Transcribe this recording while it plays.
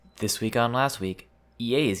This week on Last Week,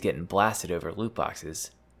 EA is getting blasted over loot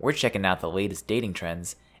boxes. We're checking out the latest dating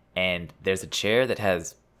trends, and there's a chair that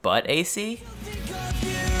has butt AC?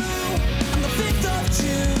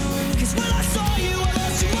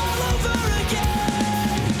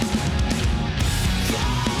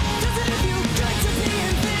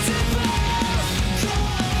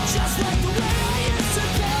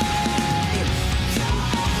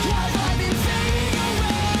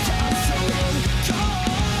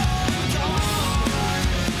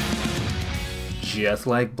 Just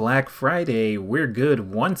like Black Friday, we're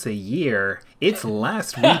good once a year. It's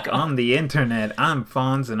Last Week on the Internet. I'm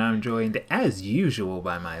Fonz, and I'm joined, as usual,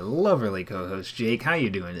 by my lovely co-host, Jake. How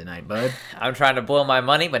you doing tonight, bud? I'm trying to boil my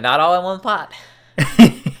money, but not all in one pot.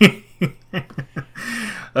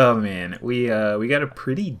 Oh man, we got a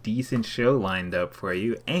pretty decent show lined up for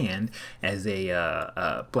you, and as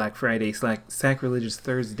a Black Friday Sacrilegious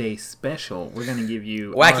Thursday special, we're gonna give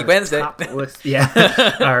you Wacky Wednesday. Top list,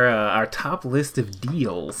 our top list of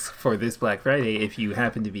deals for this Black Friday. If you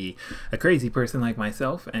happen to be a crazy person like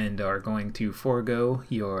myself and are going to forego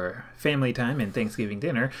your family time and Thanksgiving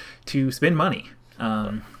dinner to spend money.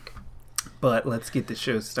 But let's get the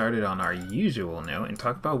show started on our usual note and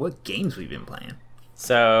talk about what games we've been playing.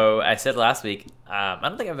 So, I said last week, I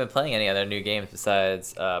don't think I've been playing any other new games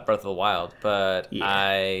besides Breath of the Wild, but yeah.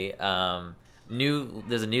 I knew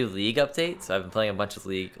there's a new League update, so I've been playing a bunch of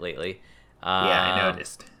League lately. I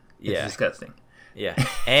noticed. It's disgusting. Yeah,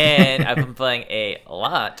 and I've been playing a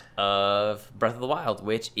lot of Breath of the Wild,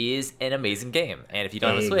 which is an amazing game. And if you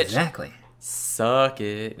don't have a Switch... Exactly. Suck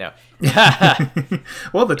it. No.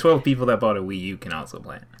 Well, the 12 people that bought a Wii U can also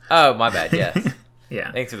play it. Oh, my bad. Yes.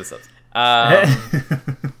 Yeah. Thanks for the subs.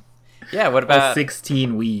 Yeah, what about... All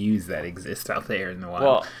 16 Wii U's that exist out there in the wild.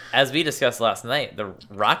 Well, as we discussed last night, the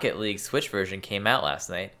Rocket League Switch version came out last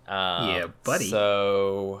night. Yeah, buddy.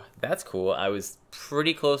 So, that's cool. I was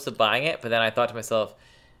pretty close to buying it, but then I thought to myself,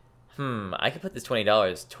 I could put this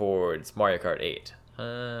 $20 towards Mario Kart 8.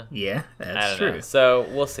 Yeah, that's true. Know. So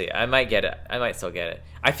we'll see. I might get it. I might still get it.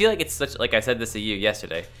 I feel like it's such, like I said this to you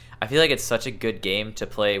yesterday, I feel like it's such a good game to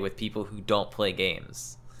play with people who don't play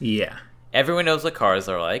games. Yeah. Everyone knows what cars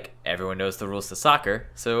are like. Everyone knows the rules to soccer.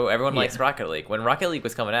 So everyone likes Rocket League. When Rocket League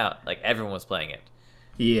was coming out, like everyone was playing it.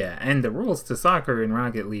 Yeah, and the rules to soccer in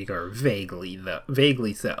Rocket League are vaguely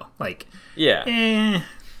so. Like, yeah. I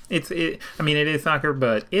mean, it is soccer,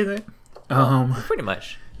 but is it? Pretty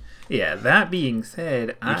much. Yeah, that being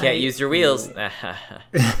said, you can't use your wheels.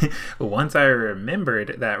 Once I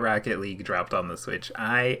remembered that Rocket League dropped on the Switch,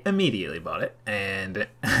 I immediately bought it and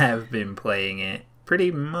have been playing it pretty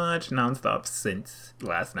much nonstop since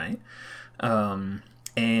last night. And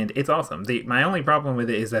it's awesome. My only problem with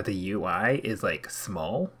it is that the UI is like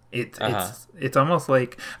small. It's almost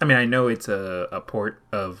like, I mean, I know it's a port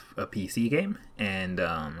of a PC game, and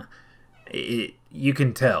you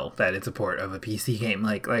can tell that it's a port of a PC game.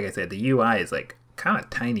 Like I said, the UI is like kind of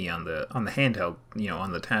tiny on the handheld,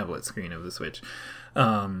 on the tablet screen of the Switch.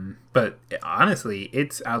 But honestly,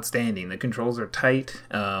 it's outstanding. The controls are tight.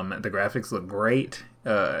 The graphics look great.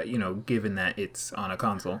 Given that it's on a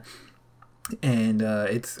console. And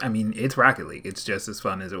it's Rocket League. It's just as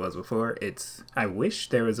fun as it was before. I wish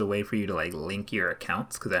there was a way for you to like link your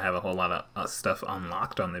accounts, because I have a whole lot of stuff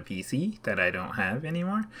unlocked on the PC that I don't have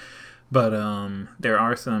anymore. But there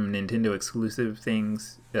are some Nintendo exclusive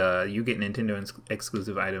things. You get Nintendo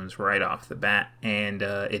exclusive items right off the bat, and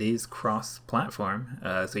it is cross-platform,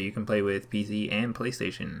 so you can play with PC and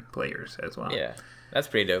PlayStation players as well. Yeah, that's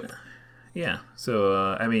pretty dope. Yeah,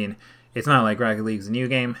 so it's not like Rocket League's a new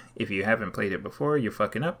game. If you haven't played it before, you're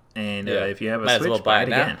fucking up. And if you have a Switch, buy it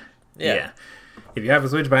again. Yeah. If you have a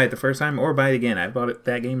Switch, buy it the first time or buy it again. I've bought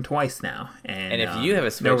that game twice now. And if you have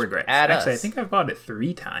a Switch, no regrets. Actually, I think I've bought it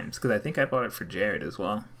 3 times, because I think I bought it for Jared as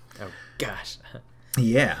well. Oh, gosh.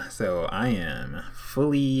 Yeah, so I am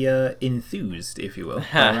fully enthused, if you will,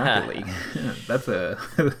 by Rocket League.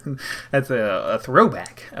 That's a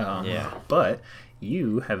throwback. But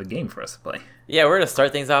you have a game for us to play. Yeah, we're going to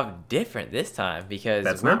start things off different this time, because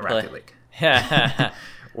that's not Rocket League.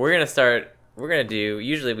 We're going to do,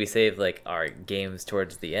 usually we save like our games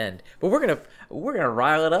towards the end, but we're going to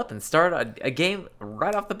rile it up and start a game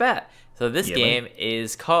right off the bat. So this game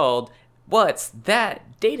is called What's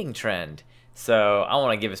That Dating Trend? So I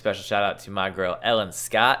want to give a special shout out to my girl Ellen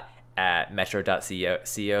Scott at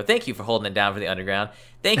metro.co. Thank you for holding it down for the underground.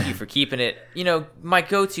 Thank you for keeping it, my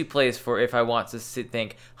go-to place for if I want to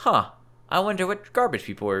think, I wonder what garbage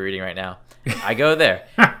people are reading right now. I go there.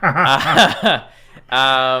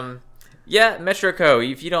 Yeah, Metro Co.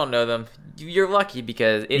 If you don't know them, you're lucky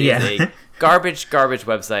because it is a garbage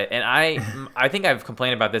website, and I think I've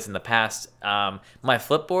complained about this in the past. My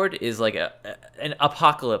Flipboard is like an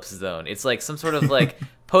apocalypse zone. It's like some sort of like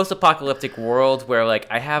post-apocalyptic world where like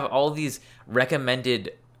I have all these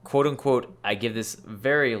recommended quote unquote, I give this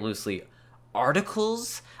very loosely,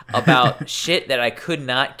 articles about shit that I could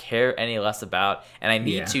not care any less about, and I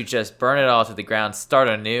need to just burn it all to the ground, start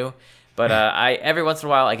anew. But I every once in a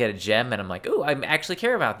while I get a gem, and I'm like, ooh, I actually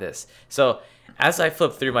care about this. So as I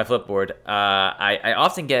flip through my Flipboard, I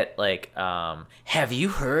often get like, have you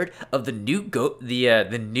heard of the new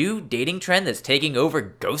the new dating trend that's taking over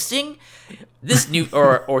ghosting? This new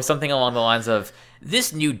or something along the lines of,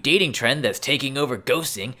 this new dating trend that's taking over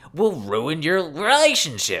ghosting will ruin your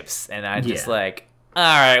relationships. And I'm just like, all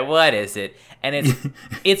right, what is it? And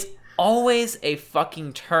it's always a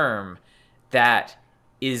fucking term that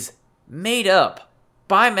is made up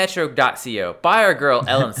by Metro.co, by our girl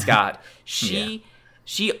Ellen Scott. She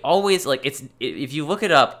always, like, if you look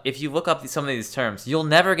up some of these terms, you'll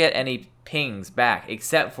never get any pings back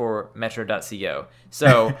except for Metro.co.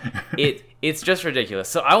 So it's just ridiculous.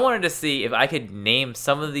 So I wanted to see if I could name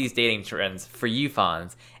some of these dating trends for you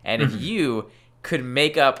fans, and if you could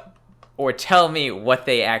make up or tell me what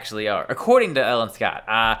they actually are, according to Ellen Scott.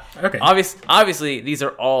 Okay. Obviously, these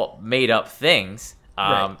are all made up things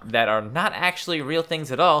that are not actually real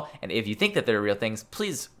things at all. And if you think that they're real things,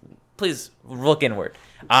 please look inward.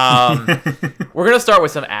 We're gonna start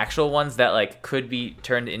with some actual ones that like could be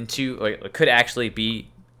turned into, like, could actually be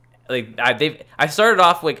like, I started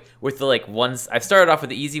off with the like ones. I started off with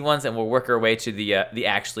the easy ones, and we'll work our way to the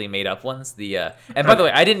actually made up ones. And by the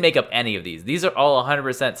way, I didn't make up any of these. These are all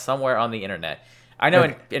 100% somewhere on the internet. I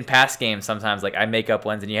know in past games sometimes like I make up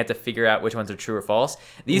ones, and you have to figure out which ones are true or false.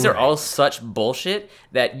 These are all such bullshit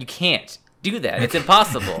that you can't do that. It's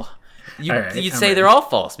impossible. You'd say they're all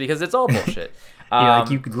false because it's all bullshit.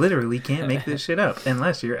 You literally can't make this shit up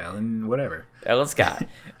unless you're Ellen Scott.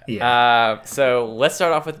 So let's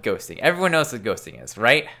start off with ghosting. Everyone knows what ghosting is,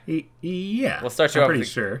 right? Yeah. We'll start you off. Pretty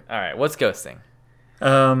sure. All right. What's ghosting?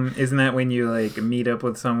 Isn't that when you like meet up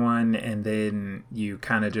with someone and then you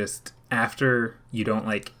kind of just, after you don't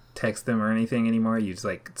like text them or anything anymore, you just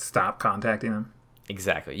like stop contacting them?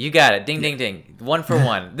 Exactly. You got it. Ding, ding, ding. 1 for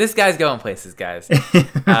 1. This guy's going places, guys. So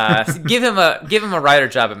give him a writer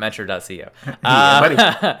job at Metro.co.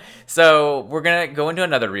 So we're going to go into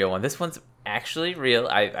another real one. This one's actually real.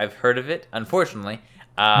 I've heard of it, unfortunately.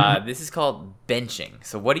 This is called benching.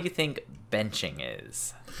 So what do you think benching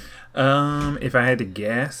is? If I had to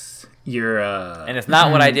guess, you're... And it's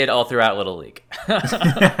not what I did all throughout Little League.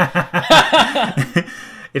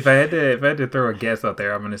 If I had to throw a guess out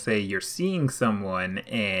there, I'm going to say you're seeing someone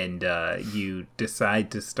and you decide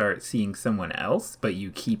to start seeing someone else, but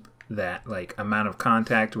you keep that like amount of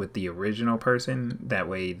contact with the original person. That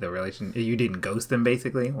way you didn't ghost them,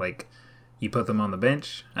 basically. Like you put them on the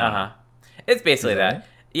bench. It's basically that. Right?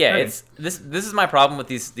 Yeah, Okay. it's this is my problem with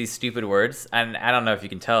these stupid words. And I don't know if you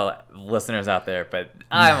can tell listeners out there, but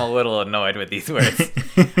I'm a little annoyed with these words.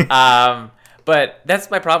 But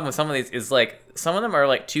that's my problem with some of these, is like some of them are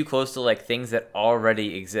like too close to like things that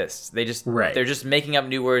already exist. They're just making up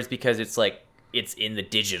new words because it's like it's in the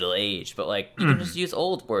digital age. But like you can just use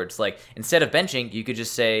old words. Like instead of benching, you could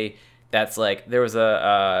just say that's like there was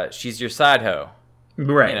a she's your side hoe.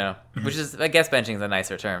 Right. You know, which is, I guess benching is a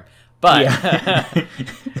nicer term. But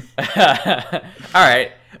all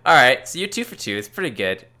right. So you're 2 for 2. It's pretty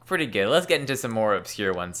good. Let's get into some more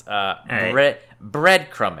obscure ones.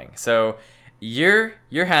 Breadcrumbing. So you're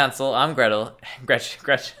Hansel. I'm Gretel. Gretchen.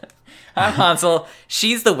 I'm Hansel.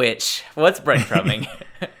 She's the witch. What's breadcrumbing?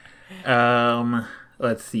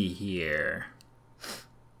 Let's see here.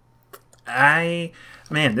 Man,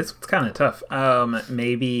 this one's kind of tough.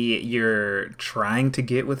 Maybe you're trying to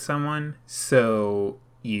get with someone, so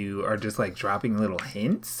you are just like dropping little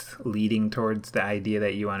hints leading towards the idea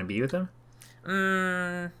that you want to be with them.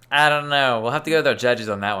 I don't know. We'll have to go with our judges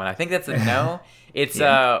on that one. I think that's a no. It's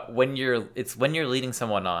when you're leading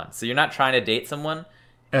someone on. So you're not trying to date someone.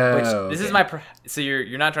 This is my so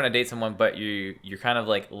you're not trying to date someone, but you're kind of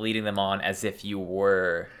like leading them on as if you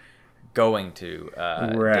were going to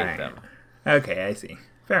date them. Okay, I see.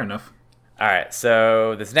 Fair enough. All right,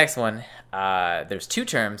 so this next one, there's 2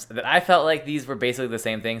 terms that I felt like these were basically the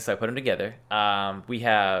same thing, so I put them together. We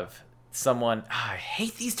have someone... I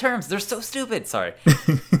hate these terms. They're so stupid. Sorry.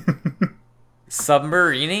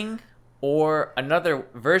 Submarining, or another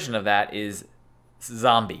version of that is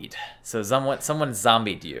zombied. So someone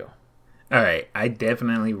zombied you. All right, I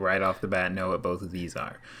definitely right off the bat know what both of these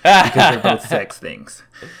are because they're both sex things.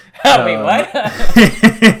 Wait, what?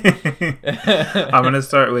 I'm gonna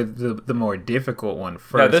start with the more difficult one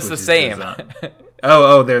first. No, this is the same.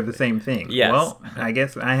 Oh, they're the same thing. Yes. Well, I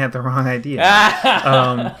guess I had the wrong idea.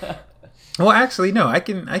 Well, actually, no. I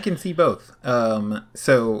can see both.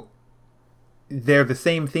 So they're the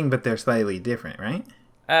same thing, but they're slightly different, right?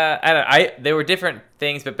 They were different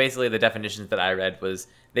things, but basically the definitions that I read was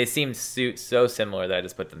they seemed so similar that I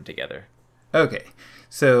just put them together. Okay.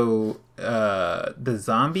 So the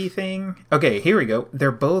zombie thing. Okay, here we go.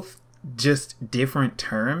 They're both just different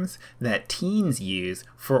terms that teens use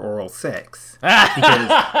for oral sex. Because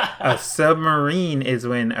a submarine is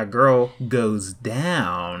when a girl goes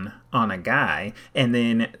down on a guy, and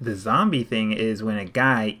then the zombie thing is when a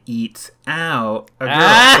guy eats out a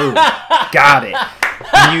girl. Ooh, got it.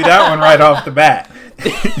 Knew that one right off the bat.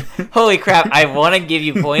 Holy crap, I want to give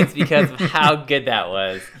you points because of how good that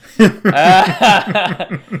was.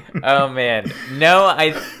 Oh man, no,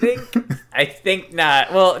 I think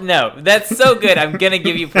not. Well, no, that's so good. I'm gonna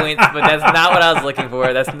give you points, but that's not what I was looking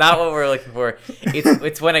for. That's not what we're looking for.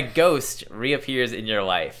 It's when a ghost reappears in your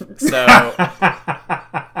life. So,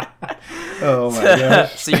 oh my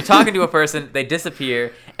gosh. So you're talking to a person, they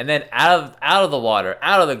disappear, and then out of the water,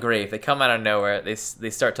 out of the grave, they come out of nowhere. They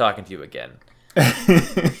start talking to you again.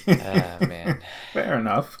 Man. Fair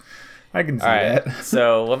enough. I can see All right, that.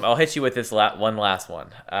 So I'll hit you with this one last one.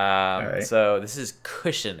 Right. So this is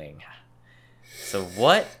cushioning. So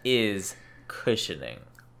what is cushioning?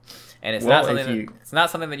 And it's not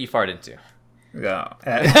something that you fart into. Yeah.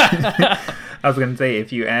 I was gonna say,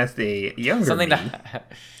 if you asked a younger something me,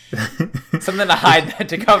 something to hide that,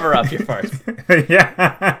 to cover up your farts.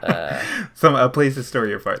 Yeah. A place to store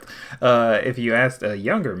your farts. If you asked a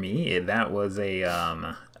younger me, that was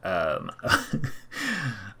a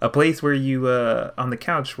place where you on the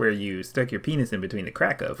couch where you stuck your penis in between the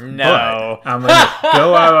crack of. No. But I'm gonna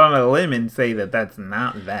go out on a limb and say that that's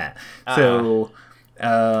not that. So,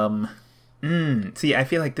 see, I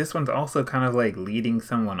feel like this one's also kind of like leading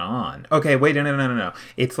someone on. Okay, wait, no.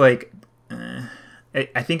 It's like,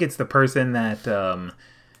 I think it's the person that.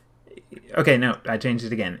 Okay, no, I changed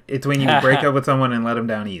it again. It's when you break up with someone and let them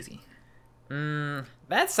down easy.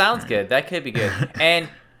 That sounds good. That could be good. And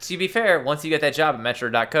to be fair, once you get that job at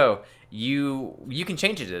Metro.co, you can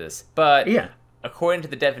change it to this. But yeah, according to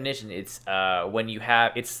the definition, it's when you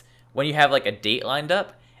have like a date lined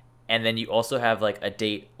up, and then you also have like a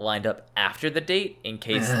date lined up after the date in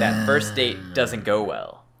case that first date doesn't go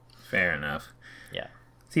well. Fair enough. Yeah.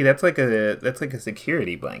 See, that's like a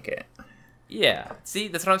security blanket. Yeah. See,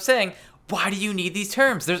 that's what I'm saying. Why do you need these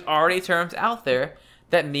terms? There's already terms out there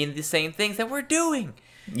that mean the same things that we're doing.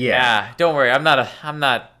 Yeah. Don't worry. I'm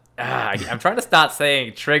trying to stop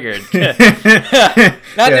saying triggered. Not doing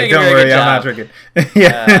a very good job. I'm not triggered.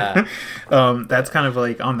 Yeah. That's kind of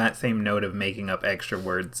like on that same note of making up extra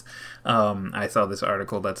words. I saw this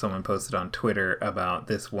article that someone posted on Twitter about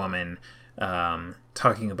this woman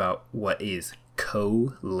talking about what is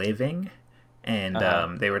co-living.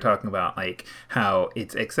 And they were talking about like how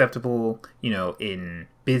it's acceptable, in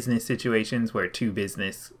business situations where two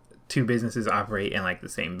businesses operate in like the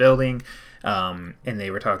same building. And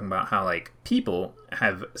they were talking about how like people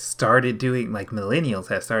have started doing, like millennials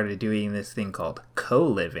have started doing this thing called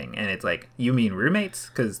co-living, and it's like, you mean roommates?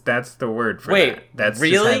 Because that's the word for that. That's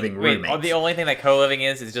really? just having roommates. The only thing that co-living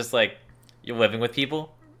is just like you're living with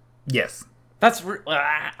people. Yes.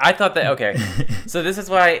 I thought that, okay. So this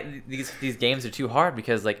is why these games are too hard,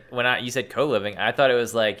 because like when you said co-living, I thought it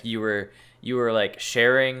was like you were like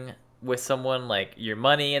sharing with someone like your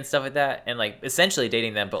money and stuff like that, and like essentially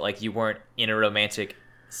dating them, but like you weren't in a romantic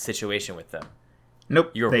situation with them.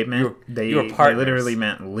 Nope. They literally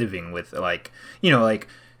meant living with, like,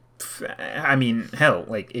 I mean, hell,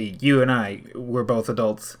 like you and I, we're both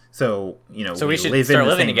adults, so we should live start in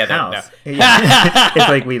the living same together. House. No. It's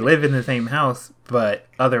like we live in the same house, but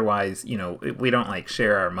otherwise, we don't like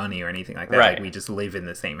share our money or anything like that. Right. Like we just live in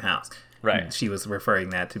the same house. Right. And she was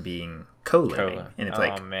referring that to being co-living, and it's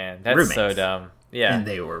like, oh man, that's roommates. So dumb. Yeah. And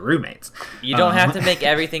they were roommates. You don't have to make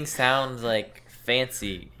everything sound like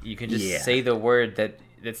fancy. You can just say the word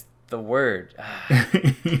that's the word.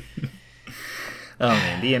 Oh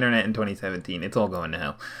man, the internet in 2017, it's all going to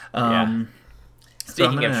hell.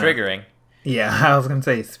 Speaking of triggering. Yeah, I was gonna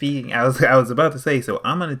say. I was about to say. So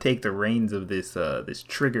I'm gonna take the reins of this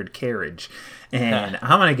triggered carriage, and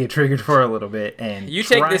I'm gonna get triggered for a little bit. And you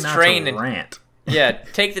take this train and rant. Yeah,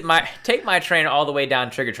 take my train all the way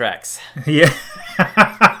down Trigger Tracks. Yeah.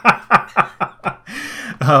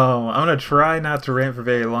 I'm gonna try not to rant for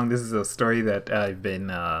very long. This is a story that I've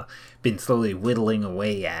been slowly whittling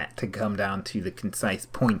away at to come down to the concise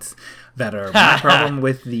points that are my problem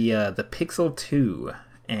with the Pixel 2.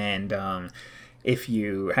 And if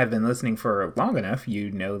you have been listening for long enough, you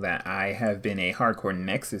know that I have been a hardcore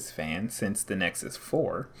Nexus fan since the Nexus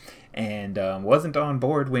 4, and wasn't on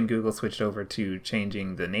board when Google switched over to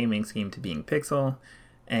changing the naming scheme to being Pixel.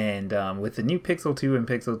 And with the new Pixel 2 and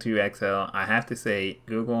Pixel 2 XL, I have to say,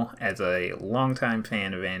 Google, as a longtime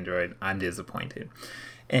fan of Android, I'm disappointed.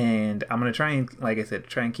 And I'm going to try and, like I said,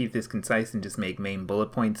 try and keep this concise and just make main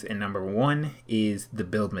bullet points. And number one is the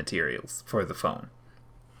build materials for the phone.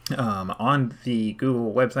 On the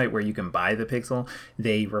Google website where you can buy the Pixel,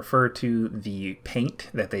 they refer to the paint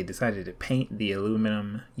that they decided to paint the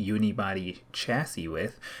aluminum unibody chassis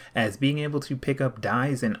with as being able to pick up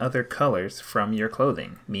dyes and other colors from your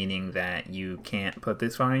clothing, meaning that you can't put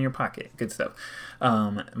this phone in your pocket. Good stuff.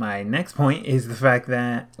 My next point is the fact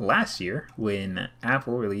that last year, when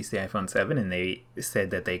Apple released the iPhone 7 and they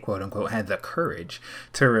said that they quote-unquote had the courage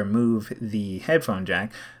to remove the headphone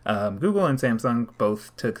jack, Google and Samsung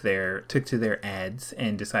both took to their ads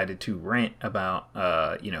and decided to rant about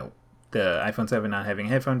the iPhone 7 not having a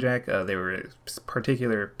headphone jack. There were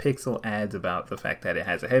particular Pixel ads about the fact that it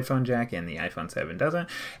has a headphone jack and the iPhone 7 doesn't.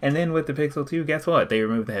 And then with the Pixel 2, guess what? They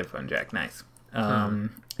removed the headphone jack. Nice.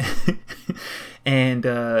 And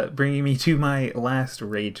bringing me to my last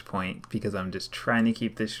rage point, because I'm just trying to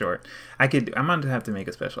keep this short. I'm going to have to make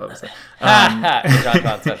a special episode. John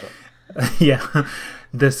Con special. Yeah.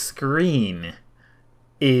 The screen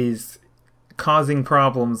is causing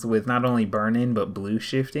problems with not only burn-in but blue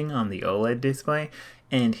shifting on the OLED display.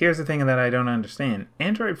 And here's the thing that I don't understand.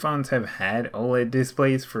 Android phones have had OLED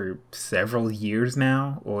displays for several years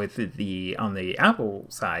now, with on the Apple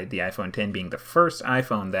side, the iPhone 10 being the first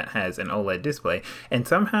iPhone that has an OLED display. And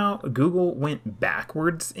somehow Google went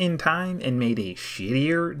backwards in time and made a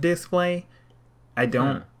shittier display.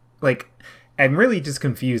 I'm really just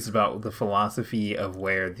confused about the philosophy of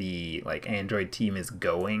where the Android team is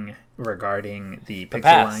going regarding the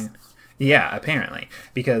Pixel line. Yeah, apparently,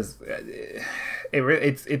 because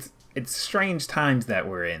it's strange times that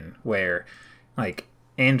we're in, where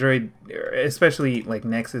Android, especially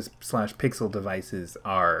Nexus / Pixel devices,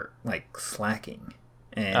 are slacking,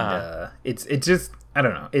 and it's just, I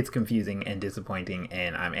don't know, it's confusing and disappointing,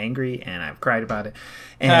 and I'm angry and I've cried about it,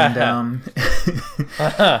 and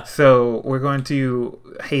so we're going to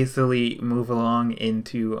hastily move along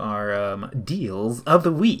into our deals of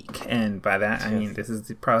the week, and by that I mean this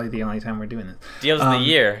is probably the only time we're doing this. Deals of the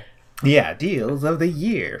year. Yeah, deals of the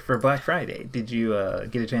year for Black Friday. Did you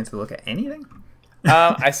get a chance to look at anything?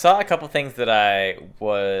 I saw a couple things that I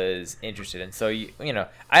was interested in. So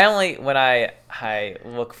I only, when I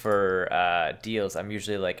look for deals, I'm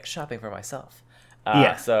usually shopping for myself.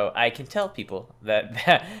 So I can tell people that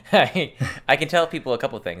I can tell people a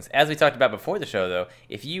couple of things. As we talked about before the show, though,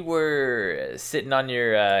 if you were sitting on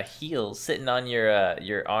your heels, sitting on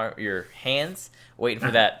your hands, waiting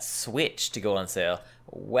for that Switch to go on sale,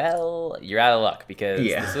 well, you're out of luck, because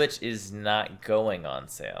the Switch is not going on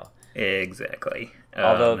sale. Exactly.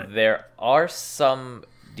 Although there are some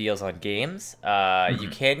deals on games, you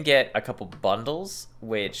can get a couple bundles,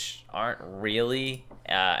 which aren't really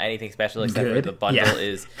anything special, except for the bundle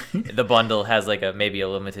is the bundle has maybe a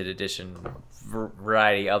limited edition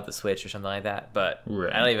variety of the Switch or something like that. But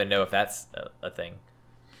I don't even know if that's a thing.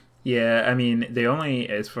 Yeah, I mean,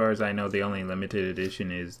 as far as I know, the only limited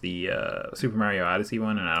edition is the Super Mario Odyssey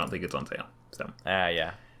one, and I don't think it's on sale. So.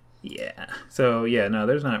 Yeah. Yeah. So, no,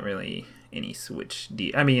 there's not really any Switch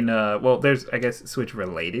deal. I mean, there's, I guess,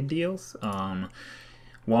 Switch-related deals.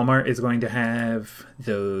 Walmart is going to have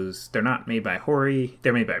those. They're not made by Hori.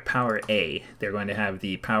 They're made by Power A. They're going to have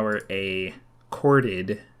the Power A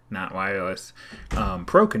corded, not wireless,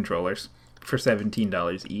 Pro controllers for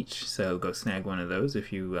 $17 each. So go snag one of those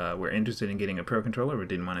if you were interested in getting a Pro controller but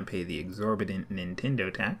didn't want to pay the exorbitant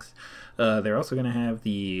Nintendo tax. They're also going to have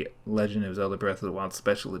the Legend of Zelda Breath of the Wild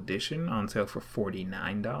Special Edition on sale for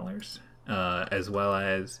 $49, as well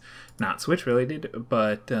as, not Switch related,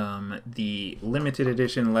 but the limited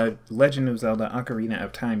edition Legend of Zelda Ocarina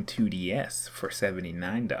of Time 2DS for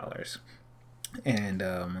 $79, and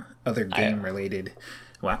other game related.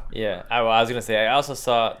 Wow. Yeah, I was going to say, I also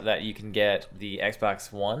saw that you can get the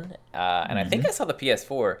Xbox One, and I think I saw the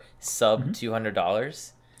PS4 sub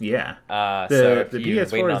 $200. Yeah. So the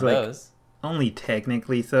PS4 is those, only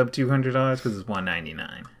technically sub $200 because it's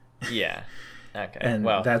 $199. Yeah. Okay. And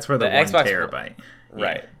that's for the Xbox 1 terabyte.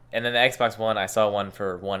 Right. And then the Xbox One, I saw one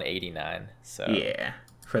for $189. So yeah,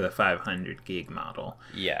 for the 500 gig model.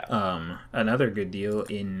 Yeah. Another good deal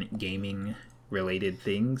in gaming related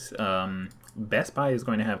things. Best Buy is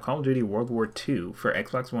going to have Call of Duty World War II for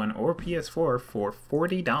Xbox One or PS4 for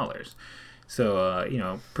 $40.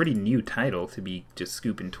 So, pretty new title to be just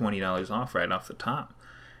scooping $20 off right off the top.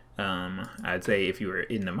 I'd say if you were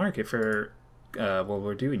in the market for World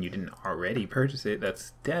War II and you didn't already purchase it,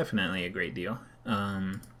 that's definitely a great deal.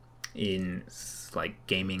 In like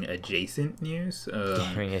gaming adjacent news,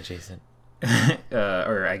 Gaming adjacent.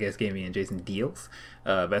 or I guess gaming adjacent deals,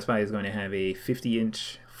 Best Buy is going to have a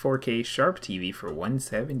 50-inch 4K Sharp TV for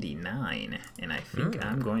 $179, and I think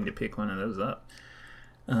I'm going to pick one of those up.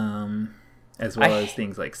 As well as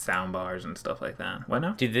things like sound bars and stuff like that. What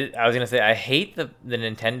now? Dude, I was gonna say I hate the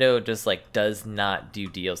Nintendo just like does not do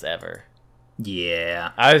deals ever.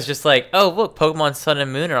 Yeah. I was just like, oh look, Pokemon Sun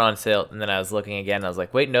and Moon are on sale, and then I was looking again. And I was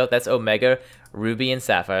like, wait, no, that's Omega, Ruby, and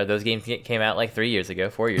Sapphire. Those games came out like 4 years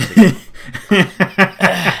ago.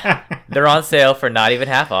 They're on sale for not even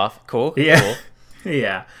half off. Cool. Yeah. Cool.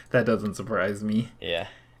 Yeah, that doesn't surprise me. Yeah.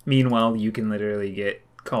 Meanwhile, you can literally get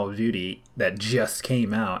Call of Duty that just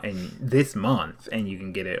came out this month, and you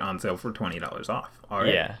can get it on sale for $20 off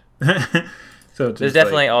already. Yeah. So there's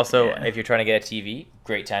definitely also, if you're trying to get a TV,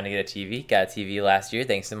 great time to get a TV. Got a TV last year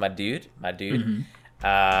thanks to my dude.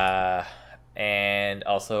 And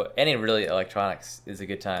also any really electronics is a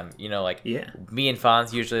good time. Me and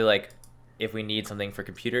Fonz usually, like, if we need something for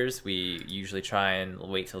computers, we usually try and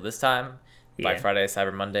wait till this time. Black Friday,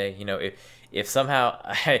 Cyber Monday. If somehow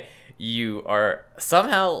you are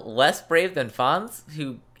somehow less brave than Fonz,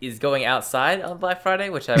 who is going outside on Black Friday,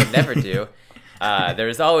 which I would never do.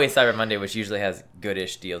 There's always Cyber Monday, which usually has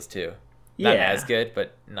goodish deals too. Not as good,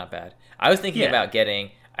 but not bad. I was thinking about getting,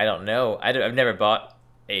 I don't know, I've never bought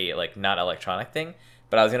a like not electronic thing,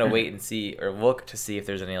 but I was gonna wait and see or look to see if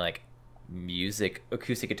there's any like music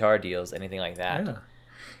acoustic guitar deals, anything like that.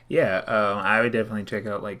 I would definitely check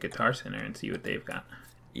out like Guitar Center and see what they've got.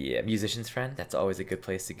 Yeah, Musician's Friend, that's always a good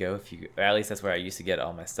place to go, or at least that's where I used to get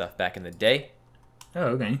all my stuff back in the day. Oh,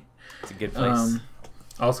 okay. It's a good place.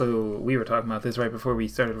 Also, we were talking about this right before we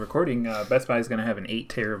started recording. Best Buy is going to have an 8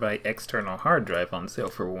 terabyte external hard drive on sale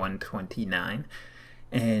for $129.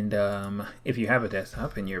 And if you have a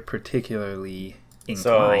desktop and you're particularly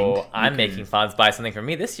inclined... So, I'm making Fonz buy something for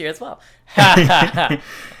me this year as well.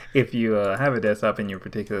 If you have a desktop and you're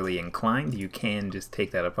particularly inclined, you can just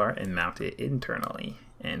take that apart and mount it internally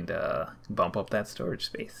and bump up that storage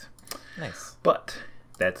space. Nice. But...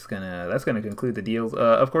 That's gonna conclude the deals.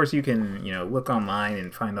 Of course, you can look online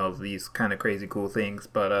and find all of these kind of crazy cool things.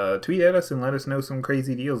 But tweet at us and let us know some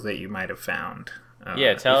crazy deals that you might have found.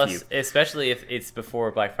 Tell us, especially if it's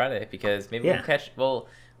before Black Friday, because maybe we'll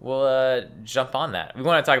jump on that. We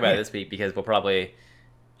want to talk about it this week because we'll probably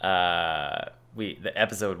the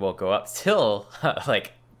episode won't go up till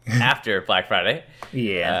like after Black Friday.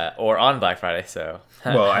 Or on Black Friday. So.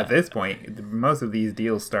 Well, at this point, most of these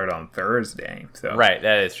deals start on Thursday. So right,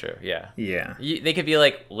 that is true. Yeah. They could be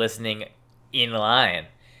like listening in line.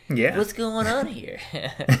 Yeah. What's going on here?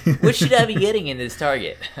 What should I be getting in this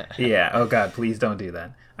Target? Yeah. Oh God, please don't do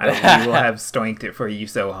that. We will have stoinked it for you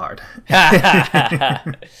so hard. Oh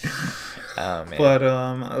man. But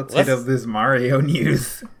let's hit up this Mario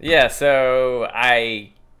news. Yeah. So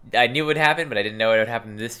I knew it would happen, but I didn't know it would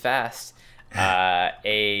happen this fast.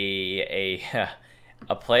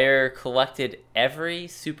 A player collected every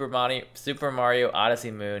Super Mario Odyssey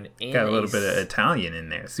Moon in got a little bit of Italian in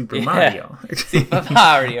there. Super Mario. Super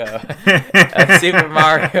Mario. A Super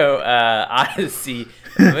Mario Odyssey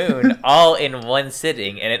Moon all in one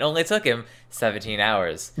sitting, and it only took him 17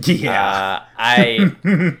 hours. Yeah.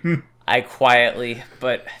 I quietly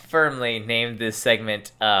but firmly named this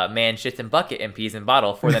segment Man, Shit, and Bucket and Peas and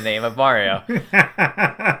Bottle for the name of Mario.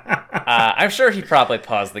 I'm sure he probably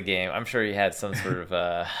paused the game. I'm sure he had some sort of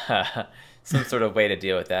way to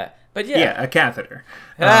deal with that. But yeah, a catheter.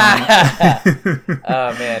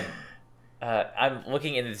 Oh man, I'm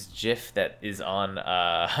looking in this GIF that is on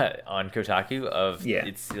Kotaku of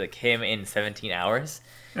it's like him in 17 hours,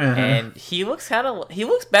 and he looks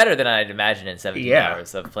better than I'd imagine in 17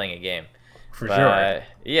 hours of playing a game. For sure.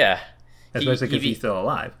 Yeah. Especially because he's still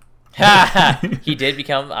alive. He did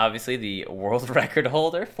become obviously the world record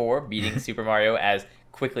holder for beating Super Mario as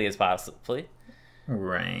quickly as possibly.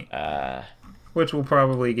 Right. Which will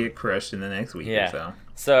probably get crushed in the next week or so.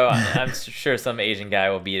 So I'm sure some Asian guy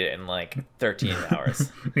will beat it in like 13 hours.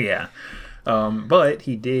 Yeah. But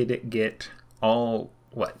he did get all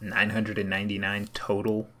 999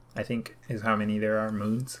 total, I think, is how many there are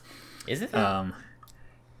moons. Is it?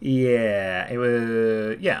 Yeah, it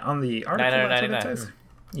was on the article. 999.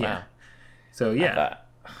 Yeah. Wow. So yeah.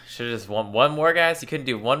 Should have just won one more, guys. You couldn't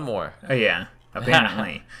do one more. Oh yeah,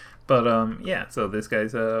 apparently. But so this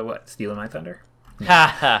guy's stealing my thunder.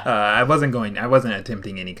 I wasn't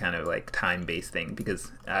attempting any kind of like time-based thing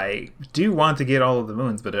because I do want to get all of the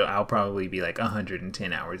moons, but I'll probably be like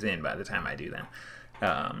 110 hours in by the time I do that.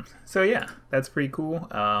 So yeah, that's pretty cool.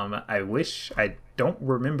 I don't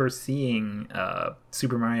remember seeing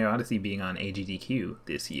Super Mario Odyssey being on AGDQ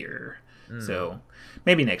this year. So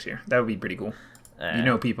maybe next year. That would be pretty cool.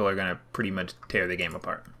 People are gonna pretty much tear the game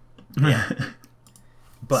apart. Yeah.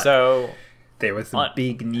 But so there was some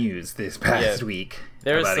big news this past week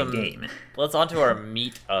about a game. Let's on to our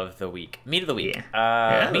meat of the week. Meat of the week.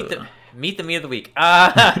 Yeah. Meet the meat of the week.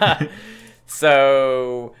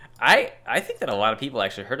 So I think that a lot of people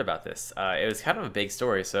actually heard about this. It was kind of a big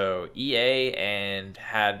story. So EA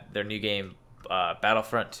had their new game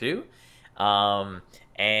Battlefront 2,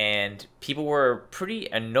 and people were pretty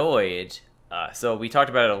annoyed. So we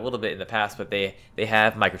talked about it a little bit in the past, but they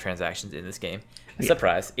have microtransactions in this game.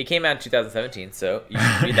 Surprise! It came out in 2017, so you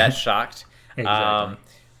should be that shocked. Exactly.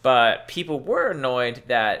 But people were annoyed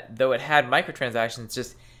that though it had microtransactions,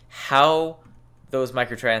 just how those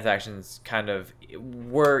microtransactions kind of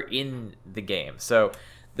were in the game. So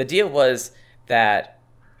the deal was that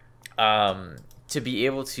to be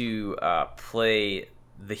able to play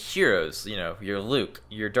the heroes, your Luke,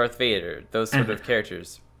 your Darth Vader, those sort of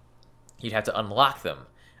characters, you'd have to unlock them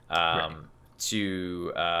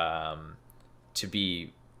to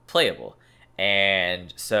be playable.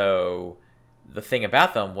 And so the thing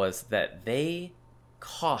about them was that they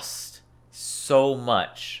cost so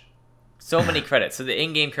many credits. So the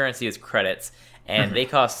in-game currency is credits, and they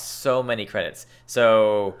cost so many credits.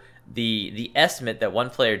 So the estimate that one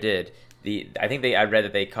player did, I read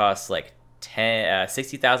that they cost like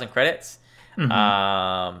 60,000 credits.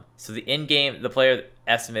 So the player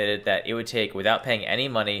estimated that it would take, without paying any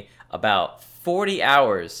money, about 40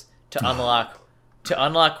 hours to unlock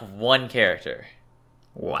one character.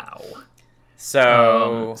 Wow.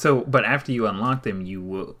 So but after you unlock them,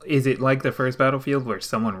 is it like the first Battlefield where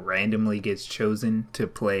someone randomly gets chosen to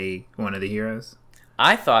play one of the heroes?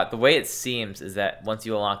 I thought the way it seems is that once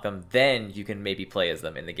you unlock them, then you can maybe play as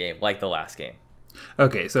them in the game, like the last game.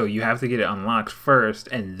 Okay, so you have to get it unlocked first,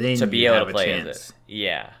 and then to be able to play as it.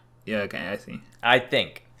 Yeah. Yeah. Okay, I see. I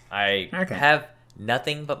think I have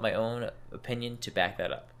nothing but my own opinion to back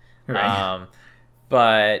that up. Right.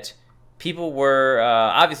 But people were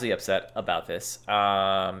obviously upset about this.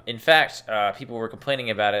 In fact, people were complaining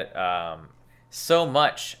about it so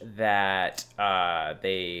much that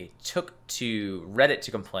they took to Reddit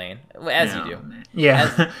to complain, as you do.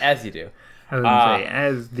 Yeah. As you do. I was going to say,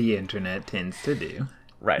 as the internet tends to do.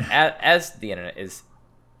 Right, as the internet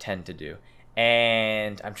tend to do.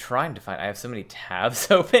 And I'm trying to find, I have so many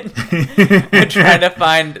tabs open. I'm trying to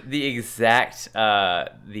find the exact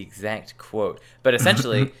quote. But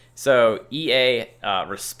essentially, so EA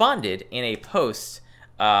responded in a post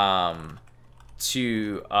to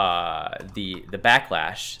the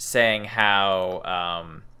backlash, saying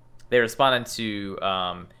how they responded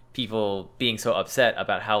to people being so upset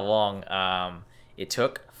about how long it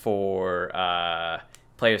took for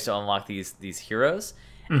players to unlock these heroes.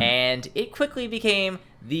 And it quickly became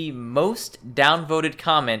the most downvoted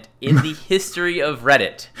comment in the history of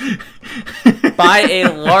Reddit by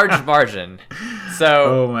a large margin.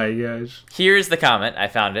 So, oh my gosh. Here's the comment. I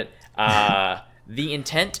found it. The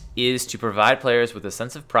intent is to provide players with a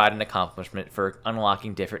sense of pride and accomplishment for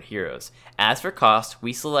unlocking different heroes. As for cost,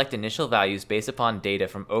 we select initial values based upon data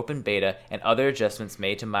from open beta and other adjustments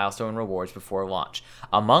made to milestone rewards before launch.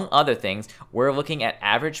 Among other things, we're looking at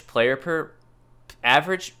average per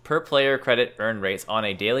player credit earn rates on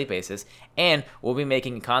a daily basis, and we'll be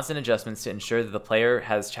making constant adjustments to ensure that the player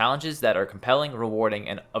has challenges that are compelling, rewarding,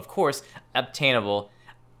 and of course obtainable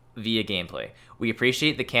via gameplay. We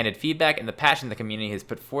appreciate the candid feedback and the passion the community has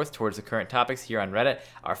put forth towards the current topics here on Reddit,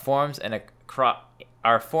 our forums, and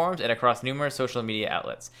across numerous social media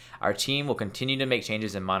outlets. Our team will continue to make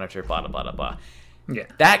changes and monitor blah, blah, blah, blah. Yeah.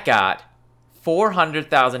 That got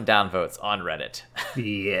 400,000 downvotes on Reddit.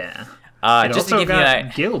 Yeah. Just also to give got you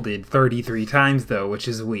an gilded 33 times, though, which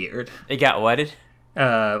is weird. It got whatted?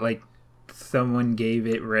 Like, someone gave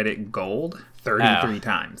it Reddit gold 33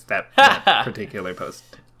 times, that particular post.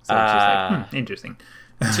 So it's just like, interesting.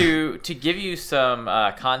 To give you some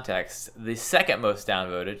context, the second most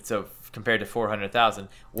downvoted, so compared to 400,000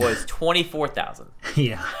 was 24,000.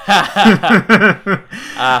 Yeah.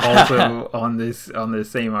 Also, on this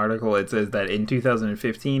same article, it says that in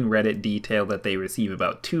 2015, Reddit detailed that they receive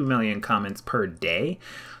about 2 million comments per day.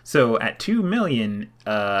 So at 2 million,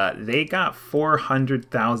 they got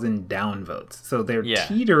 400,000 downvotes. So they're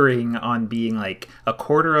teetering on being like a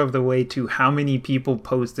quarter of the way to how many people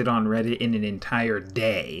posted on Reddit in an entire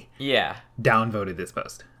day. Yeah. Downvoted this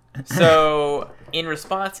post. So in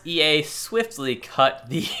response, EA swiftly cut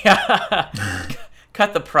the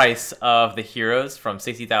price of the heroes from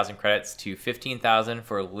 60,000 credits to 15,000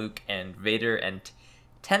 for Luke and Vader, and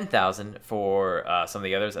 10,000 for some of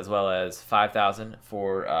the others, as well as 5,000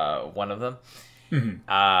 for one of them.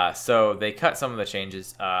 Mm-hmm. So they cut some of the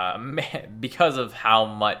changes because of how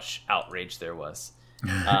much outrage there was.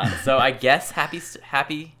 So I guess happy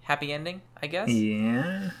ending, I guess.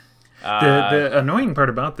 Yeah. The annoying part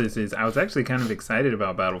about this is I was actually kind of excited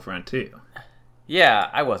about Battlefront 2. Yeah,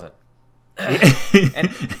 I wasn't.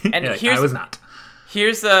 and I was not.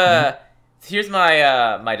 Here's my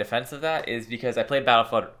defense of that is because I played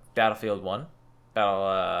Battlefront 1, and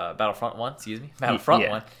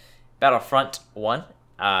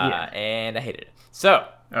I hated it. So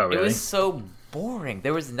really? It was so boring.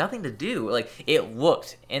 There was nothing to do. Like, it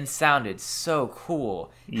looked and sounded so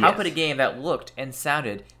cool. Yes. How could a game that looked and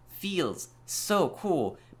sounded, feels so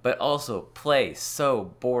cool, but also play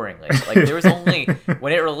so boringly? Like there was only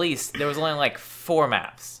when it released, there was only like 4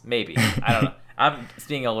 maps, maybe. I don't know. I'm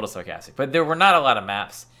being a little sarcastic, but there were not a lot of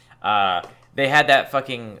maps. They had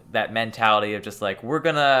that mentality of just like, we're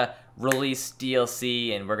gonna release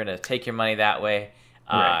DLC and we're gonna take your money that way.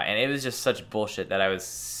 Right. And it was just such bullshit that I was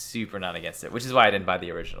super not against it, which is why I didn't buy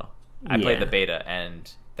the original. I played the beta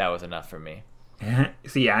and that was enough for me.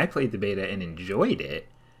 See, I played the beta and enjoyed it.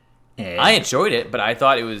 I enjoyed it, but I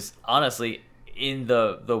thought it was, honestly, in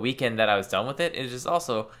the weekend that I was done with it, it was just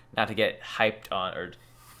also not to get hyped on or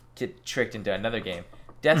get tricked into another game,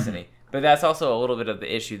 Destiny. But that's also a little bit of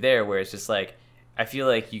the issue there, where it's just like, I feel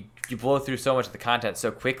like you blow through so much of the content so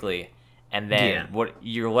quickly, and then what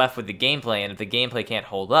you're left with the gameplay, and if the gameplay can't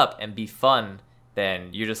hold up and be fun, then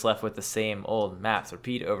you're just left with the same old maps,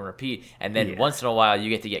 repeat over and repeat, and then once in a while you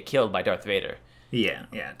get to get killed by Darth Vader. Yeah,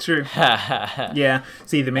 true. Yeah,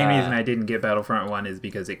 see, the main reason I didn't get Battlefront 1 is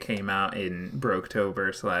because it came out in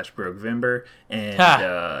Broketober/Brokevember,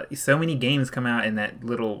 and so many games come out in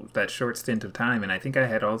that short stint of time, and I think I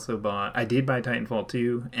had also I did buy Titanfall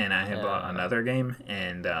 2, and I had bought another game,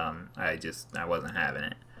 and I wasn't having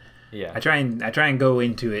it. Yeah. I try and go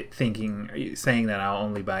into it saying that I'll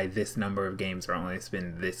only buy this number of games or only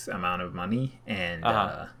spend this amount of money, and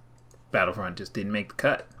Battlefront just didn't make the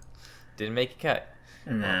cut. Didn't make a cut.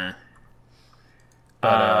 Nah.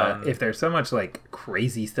 But if there's so much like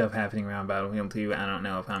crazy stuff happening around Battlefield 2, I don't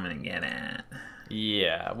know if I'm gonna get it.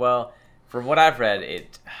 Yeah, well, from what I've read,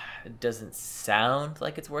 it doesn't sound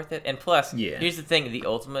like it's worth it. And plus, here's the thing: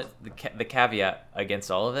 the caveat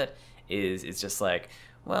against all of it is it's just like,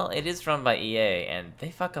 well, it is run by EA, and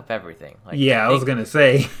they fuck up everything. Like, I was gonna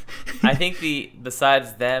say. I think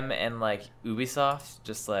besides them and like Ubisoft,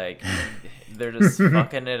 just like they're just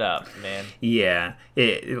fucking it up, man. Yeah.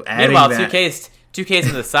 Meanwhile, 2K's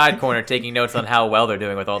in the side corner taking notes on how well they're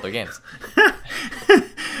doing with all their games.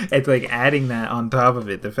 It's like adding that on top of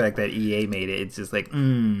it, the fact that EA made it. It's just like,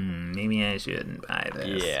 maybe I shouldn't buy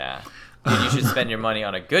this. Yeah. Dude, you should spend your money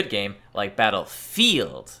on a good game like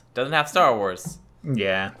Battlefield. Doesn't have Star Wars.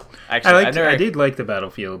 Yeah, actually, I did like the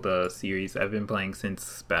Battlefield series. I've been playing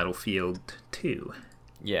since Battlefield 2.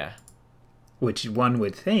 Yeah, which one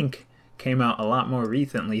would think came out a lot more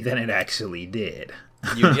recently than it actually did.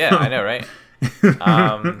 I know, right?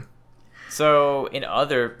 So in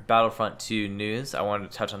other Battlefront 2 news, I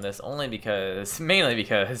wanted to touch on this mainly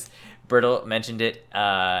because Brittle mentioned it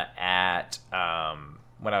at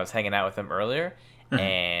when I was hanging out with him earlier,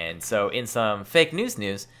 and so in some fake news.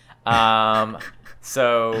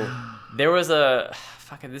 So there was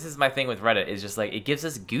this is my thing with Reddit, is just like, it gives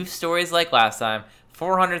us goof stories like last time,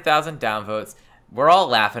 400,000 downvotes, we're all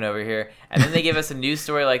laughing over here, and then they give us a news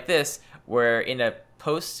story like this, where in a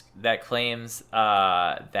post that claims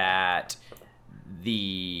that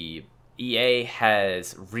the EA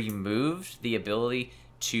has removed the ability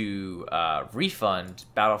to refund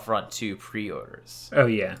Battlefront 2 pre-orders. Oh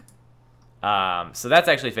yeah. So that's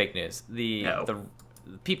actually fake news. The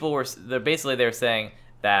people they're saying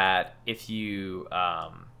that if you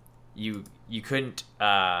you couldn't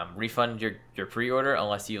refund your pre-order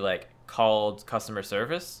unless you like called customer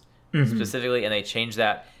service specifically, and they changed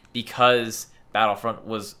that because Battlefront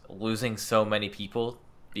was losing so many people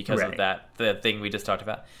because of the thing we just talked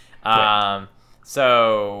about.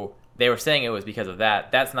 So they were saying it was because of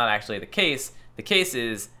that. That's not actually the case. The case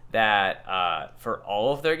is that for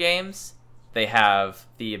all of their games, they have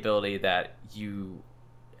the ability that you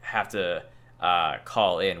have to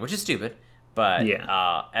call in, which is stupid. But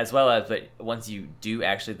as well as, but once you do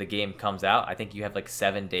actually, the game comes out, I think you have like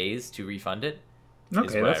 7 days to refund it.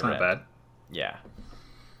 Okay, that's not bad. Yeah.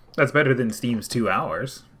 That's better than Steam's 2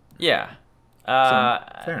 hours. Yeah.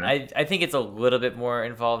 Fair enough. I think it's a little bit more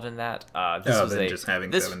involved in that. Than just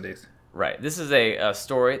having 7 days. Right. This is a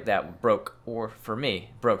story that broke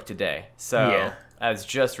today. So I was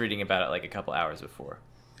just reading about it like a couple hours before.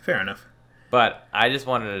 Fair enough. But I just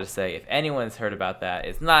wanted to say, if anyone's heard about that,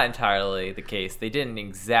 it's not entirely the case. They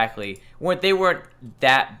they weren't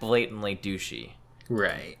that blatantly douchey.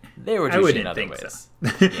 Right. They were douchey in other ways.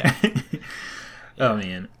 So. Yeah. Oh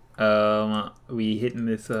man. We hitting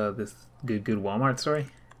this good Walmart story?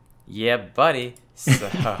 Yeah, buddy. So,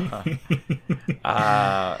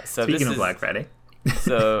 speaking of Black Friday.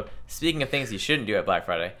 So speaking of things you shouldn't do at Black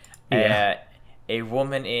Friday, a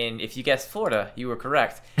woman if you guessed Florida, you were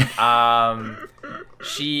correct.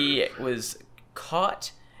 She was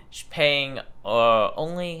caught paying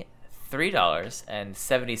only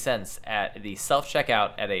 $3.70 at the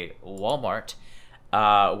self-checkout at a Walmart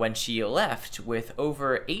when she left with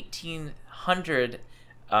over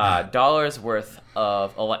 $1,800 worth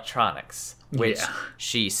of electronics, which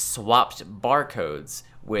she swapped barcodes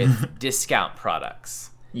with discount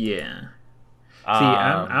products. Yeah. See,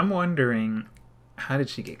 I'm wondering, how did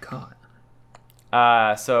she get caught?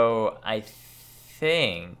 So I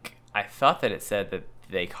thought that it said that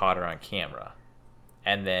they caught her on camera,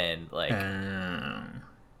 and then like,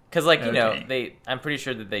 because like I'm pretty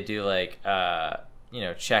sure that they do like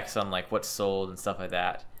checks on like what's sold and stuff like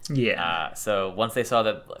that. Yeah. So once they saw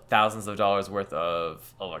that thousands of dollars worth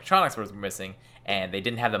of electronics were missing, and they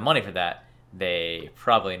didn't have the money for that, they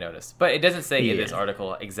probably noticed. But it doesn't say in this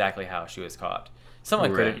article exactly how she was caught.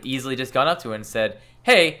 Someone could have easily just gone up to her and said,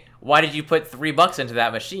 "Hey, why did you put $3 into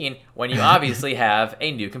that machine when you obviously have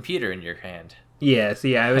a new computer in your hand?" Yeah,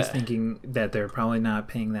 see, I was thinking that they're probably not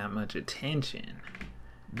paying that much attention.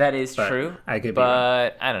 That is true. I could be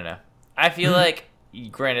wrong. I don't know. I feel like,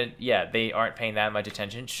 granted, they aren't paying that much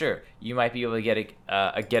attention. Sure, you might be able to get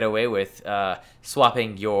a getaway with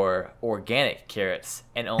swapping your organic carrots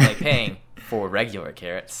and only paying for regular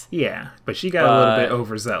carrots. Yeah, but she got a little bit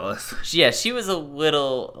overzealous. She was a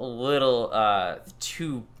little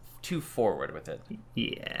too forward with it.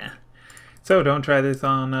 Yeah. So don't try this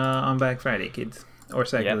on Black Friday, kids, or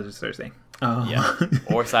Sacrilegious Thursday.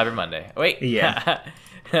 Or Cyber Monday. Wait. Yeah.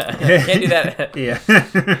 Can't do that. Yeah.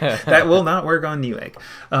 That will not work on Newegg.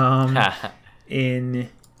 In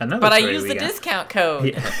another but story I used the discount code.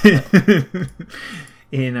 Yeah.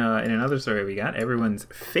 In another story we got, everyone's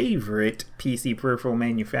favorite PC peripheral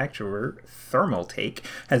manufacturer, Thermaltake,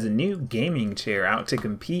 has a new gaming chair out to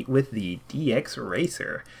compete with the DX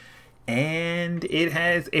Racer. And it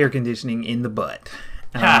has air conditioning in the butt.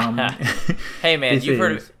 Hey man, you've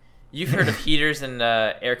heard of heaters and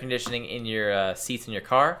air conditioning in your seats in your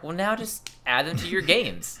car? Well, now just add them to your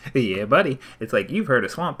games. Yeah, buddy. It's like, you've heard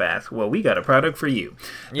of Swamp Bass. Well, we got a product for you.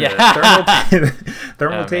 Yeah.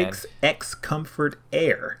 Thermaltake's X Comfort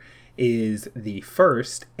Air is the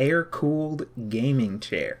first air-cooled gaming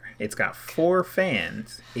chair. It's got 4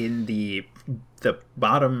 fans in the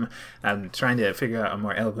bottom. I'm trying to figure out a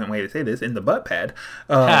more eloquent way to say this. In the butt pad.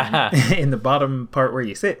 In the bottom part where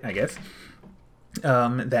you sit, I guess.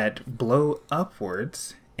 That blow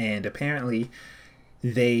upwards, and apparently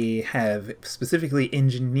they have specifically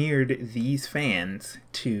engineered these fans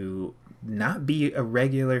to not be a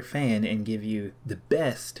regular fan and give you the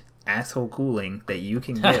best asshole cooling that you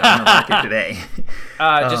can get on the market today.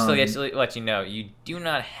 Just to let you know, you do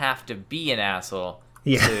not have to be an asshole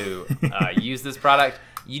to use this product.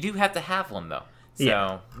 You do have to have one, though.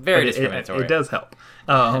 So, very discriminatory. It does help.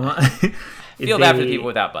 Feel bad for the people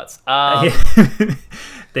without butts.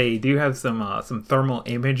 They do have some thermal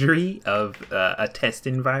imagery of a test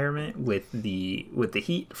environment with the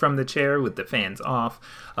heat from the chair with the fans off.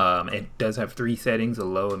 It does have 3 settings: a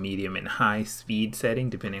low, a medium, and high speed setting,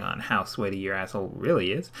 depending on how sweaty your asshole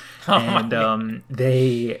really is.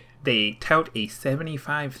 They tout a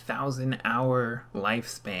 75,000 hour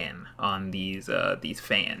lifespan on these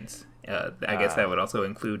fans. I guess that would also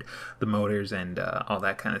include the motors and all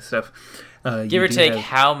that kind of stuff. Give or take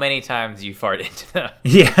how many times you fart into them.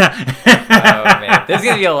 Yeah. Oh man, there's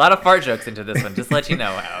gonna be a lot of fart jokes into this one. Just to let you know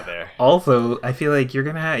out there. Also, I feel like you're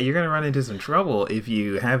gonna run into some trouble if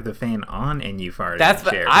you have the fan on and you fart. That's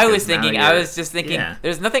what I was thinking. I was just thinking. Yeah.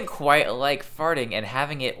 There's nothing quite like farting and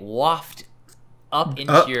having it waft up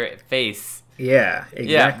into your face Yeah,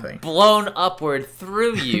 exactly. Yeah, blown upward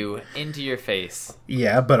through you into your face.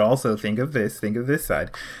 Yeah, but also think of this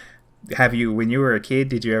side. When you were a kid,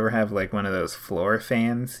 did you ever have like one of those floor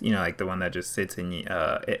fans? You know, like the one that just sits and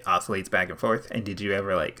it oscillates back and forth. And did you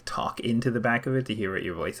ever like talk into the back of it to hear what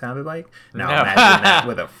your voice sounded like? Now No. imagine that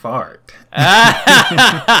with a fart.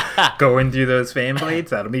 Going through those fan blades,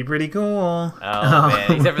 that'll be pretty cool. Oh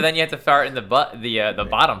man! Except for then you have to fart in the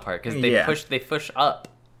bottom part because they Yeah. push up.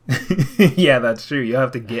 Yeah, that's true. You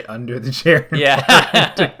have to get under the chair. Yeah.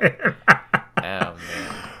 Oh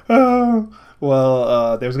man. Oh,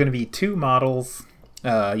 well, there's going to be 2 models.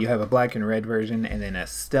 You have a black and red version, and then a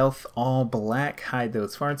stealth all black hide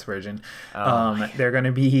those farts version.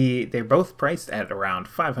 They're both priced at around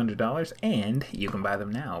 $500, and you can buy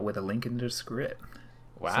them now with a link in the description.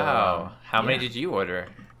 Wow. So, How many yeah. did you order?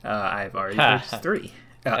 I've already purchased 3.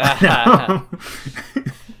 I'm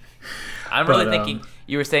really But, thinking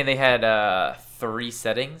you were saying they had 3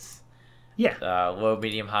 settings. Yeah. Low,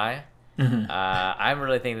 medium, high. Mhm. I'm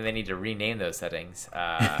really thinking they need to rename those settings.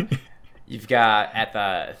 You've got at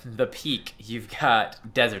the peak, you've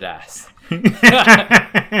got desert ass.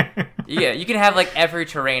 Yeah, you can have like every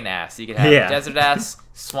terrain ass. You can have desert ass,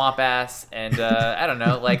 swamp ass, and I don't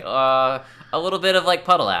know, like a little bit of like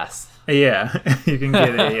puddle ass. Yeah, you can get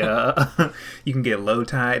you can get low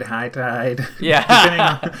tide, high tide.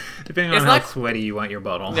 Yeah, depending on It's how not- sweaty you want your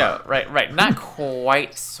bottle. No, right. Not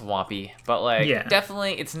quite swampy, but like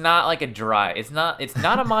definitely, it's not like a dry. It's not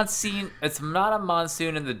a monsoon. It's not a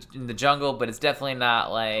monsoon in the jungle, but it's definitely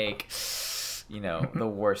not like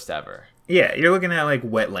the worst ever. Yeah, you're looking at like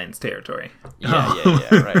wetlands territory. Yeah,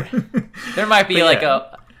 right. There might be But like yeah.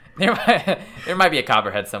 there might be a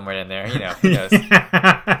copperhead somewhere in there. Who knows?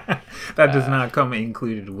 That does not come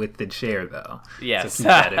included with the chair, though. Yes. So keep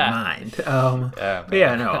that in mind. But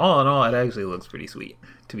yeah, no, all in all, it actually looks pretty sweet,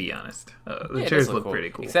 to be honest. The Yeah, it chairs does look cool.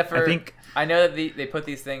 pretty cool. Except for, I think, I know that they put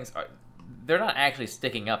these things, they're not actually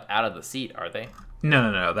sticking up out of the seat, are they?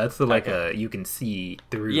 no. That's Okay. you can see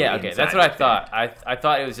through. Yeah, okay, that's inside what I the thought. I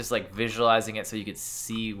thought it was just like visualizing it so you could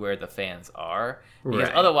see where the fans are. Because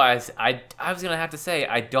Right. otherwise, I was gonna have to say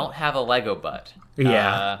I don't have a Lego butt.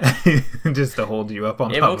 Yeah, just to hold you up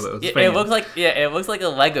on It top looks, of those it fans. looks like a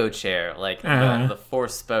Lego chair, like the 4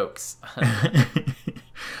 spokes.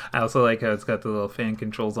 I also like how it's got the little fan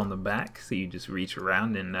controls on the back, so you just reach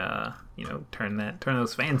around and turn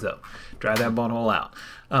those fans up, dry that butthole out.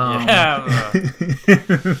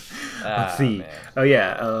 Let's see. Man. Oh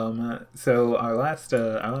yeah. So our last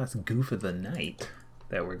goof of the night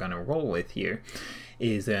that we're gonna roll with here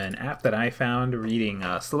is an app that I found reading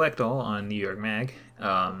Select All on New York Mag,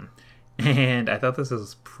 and I thought this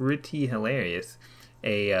was pretty hilarious.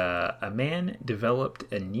 A man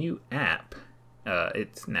developed a new app.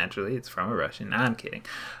 It's from a Russian. Nah, I'm kidding.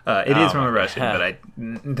 It is from a Russian, but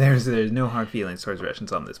there's no hard feelings towards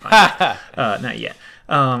Russians on this podcast. Not yet.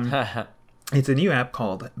 It's a new app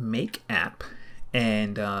called Make App,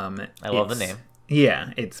 and I love the name.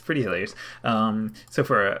 Yeah, it's pretty hilarious. So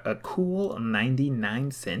for a cool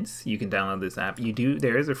 99 cents, you can download this app.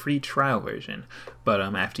 There is a free trial version, but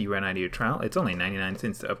after you run out of your trial, it's only 99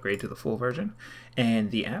 cents to upgrade to the full version.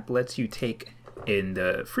 And the app lets you take, in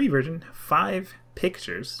the free version, 5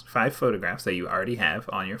 photographs that you already have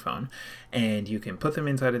on your phone, and you can put them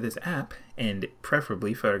inside of this app, and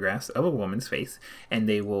preferably photographs of a woman's face, and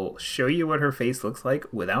they will show you what her face looks like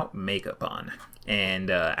without makeup on. And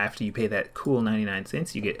after you pay that cool 99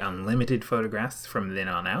 cents, you get unlimited photographs from then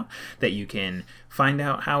on out that you can find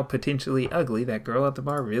out how potentially ugly that girl at the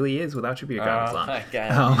bar really is without your beer goggles on. Oh my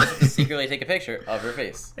god! You just secretly take a picture of her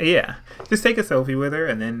face. Yeah, just take a selfie with her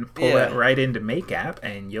and then pull that right into Make App,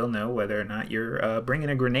 and you'll know whether or not you're bringing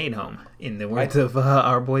a grenade home, in the words of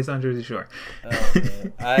our boys on Jersey Shore. Oh,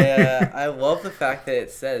 man. I love the fact that it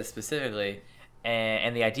says specifically,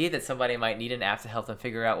 and the idea that somebody might need an app to help them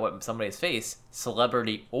figure out what somebody's face,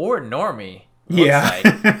 celebrity or normie, looks like.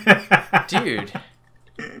 Dude,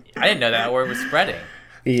 I didn't know that word was spreading.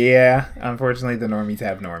 Yeah, unfortunately, the normies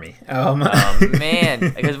have normie.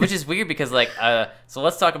 Man, which is weird because so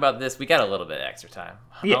let's talk about this. We got a little bit of extra time,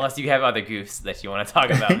 unless you have other goofs that you want to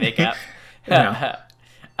talk about. Make App. No.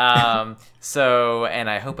 So, and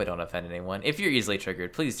I hope I don't offend anyone. If you're easily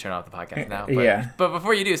triggered, please turn off the podcast now. But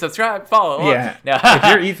before you do, subscribe, follow. Yeah. No. If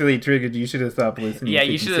you're easily triggered, you should have stopped listening. Yeah,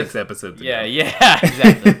 you should 6 episodes ago. Yeah,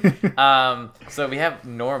 exactly. So we have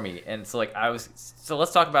normie, and so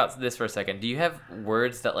let's talk about this for a second. Do you have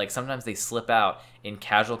words that sometimes they slip out in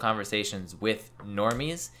casual conversations with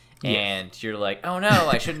normies, and you're like, oh no,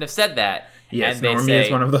 I shouldn't have said that. Yes, and they normie say,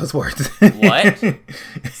 is one of those words. What?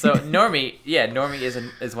 So normie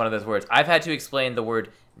is one of those words. I've had to explain the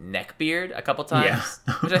word neckbeard a couple times,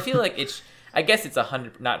 which I feel like I guess it's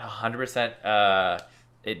not 100%.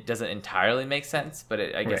 It doesn't entirely make sense, but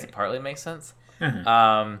I guess it partly makes sense.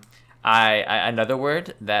 Uh-huh. I another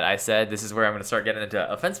word that I said. This is where I'm going to start getting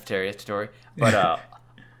into offensive territory, but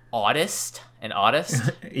oddest and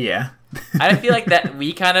oddest. Yeah. I feel like that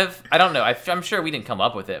we kind of, I don't know. I'm sure we didn't come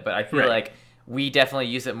up with it, but I feel like we definitely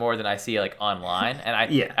use it more than I see like online, and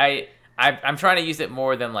I'm trying to use it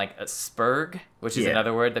more than like a spurg, which is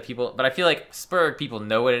another word that people. But I feel like spurg, people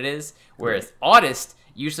know what it is, whereas oddest,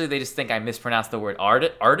 usually they just think I mispronounced the word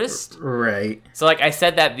artist. Right. So like I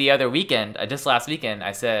said that the other weekend, just last weekend,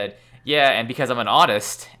 I said, yeah, and because I'm an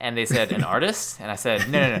artist, and they said, an artist? And I said,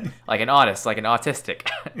 no, like an artist, like an autistic.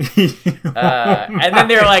 And then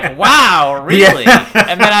they were like, wow, really? Yeah.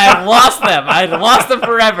 And then I lost them. I lost them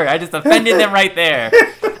forever. I just offended them right there.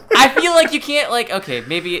 I feel like you can't, like, okay,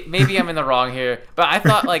 maybe I'm in the wrong here, but I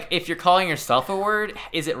thought, like, if you're calling yourself a word,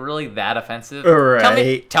 is it really that offensive?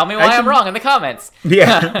 Right. Tell me why I'm wrong in the comments.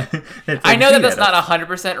 Yeah. I know that's not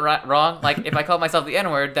 100% wrong. Like, if I call myself the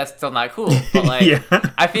N-word, that's still not cool. But, like,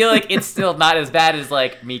 I feel like it's still not as bad as,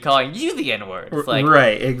 like, me calling you the N-word. It's like,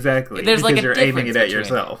 right, exactly. There's, because like, a you're aiming it at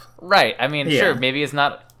yourself. Right. I mean, sure, maybe it's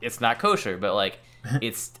not kosher, but, like,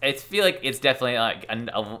 I feel like it's definitely like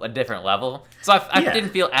a different level. So I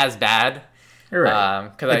didn't feel as bad.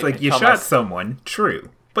 Right. It's like you shot someone,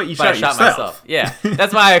 true, but you shot yourself. Myself. Yeah.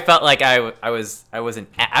 That's why I felt like I was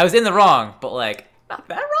in the wrong, but like not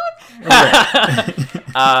that wrong.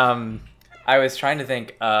 Right. I was trying to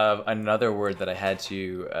think of another word that I had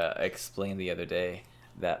to explain the other day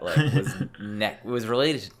that like was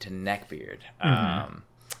related to neckbeard.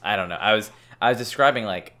 I don't know. I was describing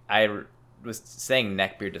like I was saying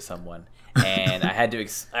neckbeard to someone, and I had to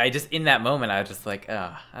I just in that moment I was just like,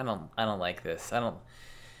 oh, I don't like this. I don't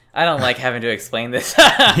like having to explain this.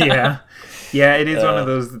 yeah it is one of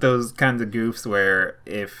those kinds of goofs where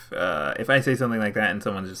if I say something like that and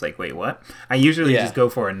someone's just like, wait, what? I usually just go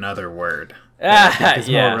for another word. It's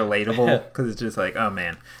more relatable because it's just like, oh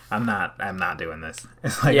man, I'm not doing this.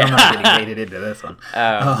 It's like I'm not getting baited into this one.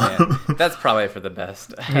 Man. That's probably for the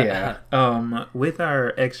best. With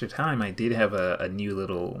our extra time, I did have a new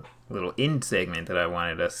little end segment that I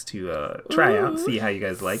wanted us to try out, see how you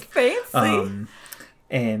guys like. Fancy.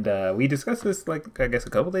 And we discussed this like I guess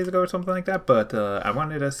a couple days ago or something like that. But I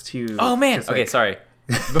wanted us to. Oh man. Okay, sorry.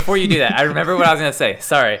 Before you do that, I remember what I was going to say.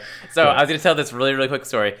 Sorry. So I was going to tell this really, really quick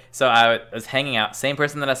story. So I was hanging out, same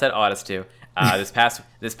person that I said oddest to, this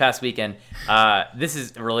past weekend. This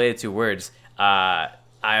is related to words. I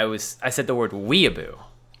said the word weeaboo.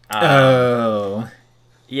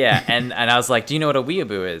 Yeah, and I was like, do you know what a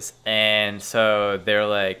weeaboo is? And so they're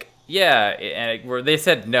like, yeah, and they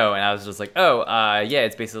said no, and I was just like, oh, yeah,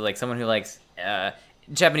 it's basically like someone who likes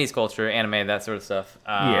Japanese culture, anime, that sort of stuff.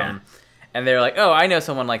 And they were like, oh, I know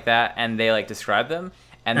someone like that, and they like described them,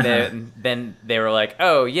 and then they were like,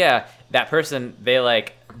 oh yeah, that person,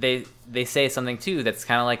 they say something too that's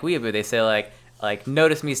kind of like weeaboo. They say like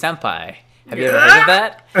notice me senpai. Have you ever heard of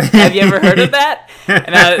that? Have you ever heard of that?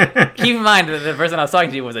 And keep in mind that the person I was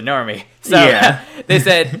talking to was a normie. So they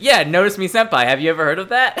said, yeah, notice me senpai. Have you ever heard of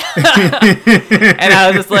that? And I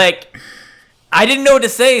was just like, I didn't know what to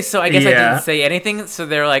say, so I guess I didn't say anything. So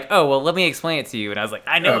they're like, oh, well, let me explain it to you. And I was like,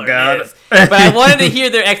 I know what it is. But I wanted to hear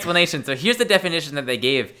their explanation. So here's the definition that they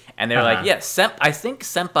gave. And they're like, yeah, I think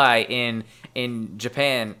senpai in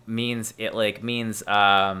Japan means it means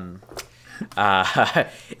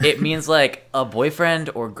like a boyfriend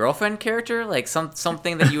or girlfriend character, like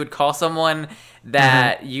something that you would call someone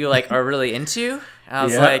that you like are really into. And I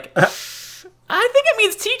was like, I think it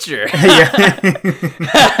means teacher.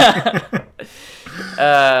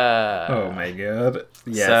 Oh my god.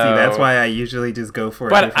 Yeah, see, that's why I usually just go for it.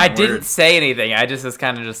 But I didn't say anything. I just was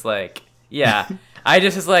kind of just like, yeah. I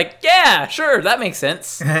just was like, yeah, sure, that makes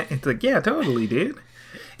sense. It's like, yeah, totally, dude.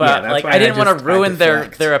 But like, I didn't want to ruin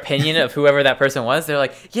their opinion of whoever that person was. They're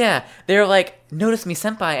like, yeah, they're like, notice me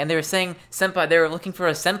senpai, and they were saying senpai. They were looking for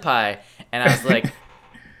a senpai, and I was like,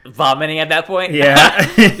 vomiting at that point,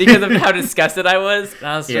 because of how disgusted I was. And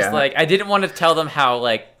I was just like, I didn't want to tell them how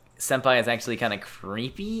like senpai is actually kind of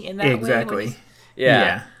creepy in that way. Exactly.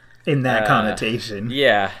 Yeah. In that connotation.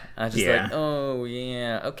 Yeah. I was just like, oh,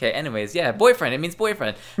 yeah. Okay. Anyways, yeah. Boyfriend. It means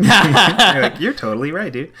boyfriend. You're totally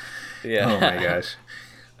right, dude. Yeah. Oh, my gosh.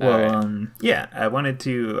 Well, I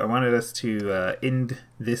wanted us to end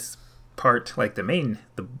this part, like the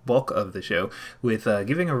bulk of the show, with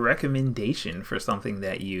giving a recommendation for something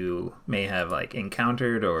that you may have like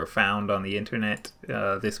encountered or found on the internet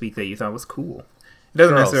this week that you thought was cool. It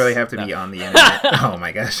doesn't Girls. necessarily have to No. be on the internet. Oh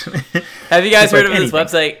my gosh. Have you guys Just heard like of this anything.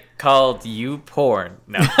 website called YouPorn?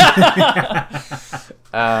 No.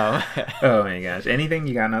 Oh my gosh. Anything?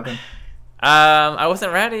 You got nothing? I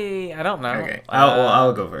wasn't ready. I don't know. Okay.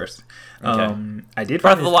 I'll go first. okay. I did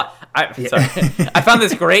Breath find of the this- Wild. Yeah. Sorry. I found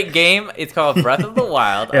this great game. It's called Breath of the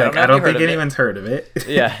Wild. Yeah, I I don't don't know if think you heard of anyone's heard of it.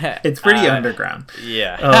 Yeah. It's pretty Uh, underground. it.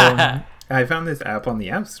 Yeah. I found this app on the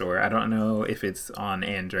App Store. I don't know if it's on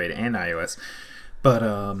Android and iOS, but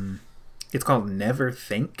it's called Never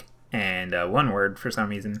Think, and one word for some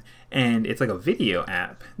reason. And it's like a video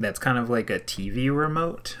app that's kind of like a TV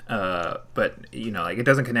remote, but like it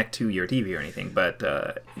doesn't connect to your TV or anything. But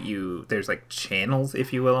there's like channels,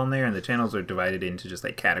 if you will, on there, and the channels are divided into just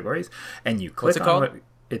like categories. And you click What's it on called? what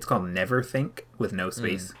it's called, Never Think with no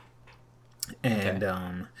space. And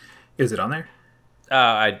is it on there?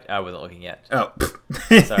 I wasn't looking yet. Oh,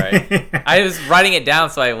 Sorry. I was writing it down,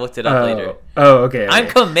 so I looked it up later. Oh, okay. I'm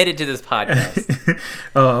committed to this podcast.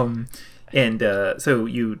 So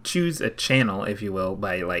you choose a channel, if you will,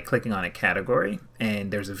 by like clicking on a category,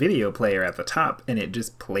 and there's a video player at the top, and it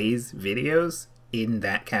just plays videos in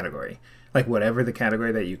that category. Like whatever the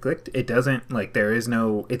category that you clicked, it doesn't like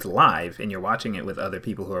it's live and you're watching it with other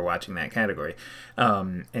people who are watching that category.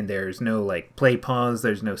 And there's no like play pause,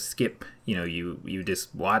 there's no skip, you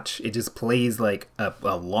just watch, it just plays like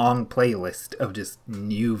a long playlist of just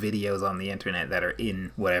new videos on the internet that are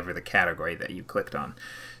in whatever the category that you clicked on.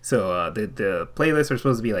 So the playlists are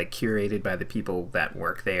supposed to be like curated by the people that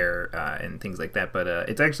work there and things like that. But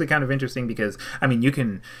it's actually kind of interesting because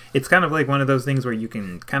it's kind of like one of those things where you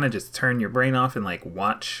can kind of just turn your brain off and like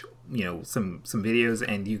watch some videos,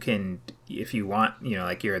 and you can, if you want,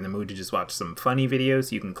 like you're in the mood to just watch some funny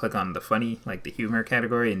videos, you can click on the funny, like the humor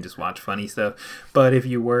category, and just watch funny stuff. But if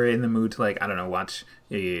you were in the mood to like, I don't know, watch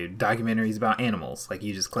documentaries about animals, like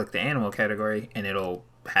you just click the animal category and it'll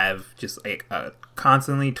have just like a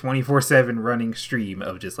constantly 24/7 running stream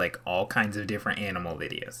of just like all kinds of different animal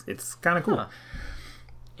videos. It's kind of cool. Huh.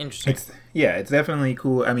 Interesting. It's definitely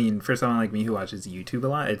cool. I mean, for someone like me who watches YouTube a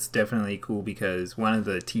lot, it's definitely cool because one of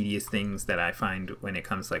the tedious things that I find when it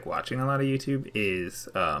comes to like watching a lot of YouTube is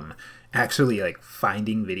actually like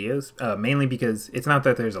finding videos, mainly because it's not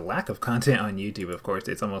that there's a lack of content on YouTube, of course.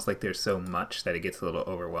 It's almost like there's so much that it gets a little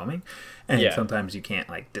overwhelming, and sometimes you can't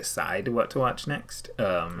like decide what to watch next.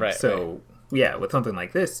 Yeah, with something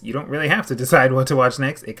like this, you don't really have to decide what to watch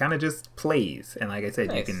next. It kind of just plays. And like I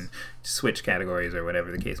said, you can switch categories or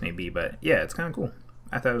whatever the case may be. But yeah, it's kind of cool.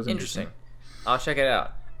 I thought it was interesting. I'll check it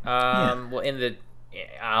out. Well,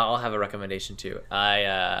 I'll have a recommendation too.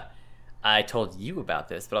 I told you about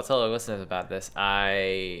this, but I'll tell the listeners about this.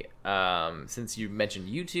 Since you mentioned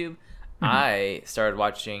YouTube, I started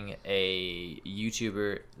watching a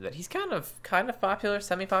YouTuber that he's kind of popular,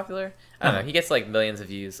 semi-popular. I don't know. He gets like millions of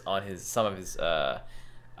views on some of his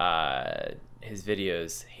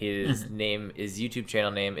videos. His YouTube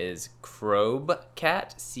channel name is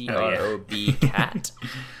Crobcat, CROB Cat.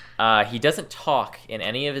 He doesn't talk in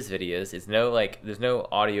any of his videos. It's there's no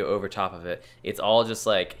audio over top of it. It's all just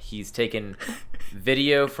like he's taken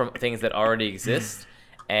video from things that already exist,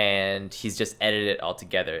 and he's just edited it all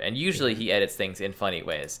together. And usually he edits things in funny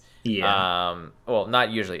ways. Yeah. Well,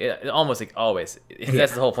 not usually. Almost like always.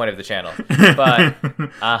 That's the whole point of the channel. But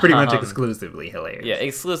pretty much exclusively hilarious. Yeah,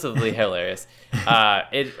 exclusively hilarious.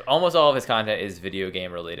 Almost all of his content is video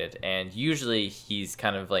game related, and usually he's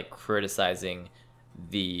kind of like criticizing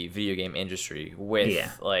the video game industry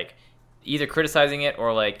with like either criticizing it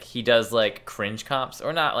or like he does like cringe comps,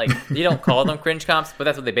 or not, like you don't call them cringe comps, but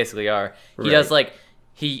that's what they basically are. He does like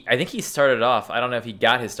I think he started off, I don't know if he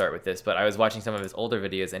got his start with this, but I was watching some of his older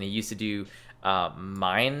videos and he used to do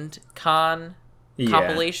Minecon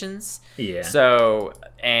compilations. Yeah. So,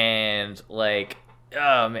 and like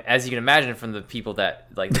as you can imagine from the people that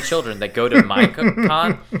like the children that go to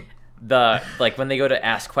Minecon, when they go to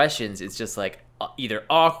ask questions, it's just like either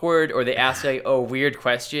awkward or they ask like a weird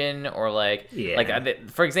question, or like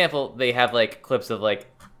for example, they have like clips of like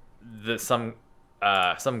some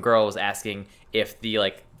girl was asking if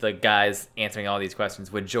the guys answering all these questions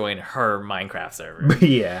would join her Minecraft server.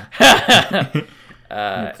 Yeah.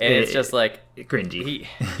 And it's just like cringy.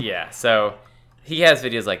 So he has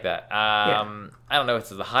videos like that. I don't know if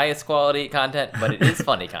it's the highest quality content, but it is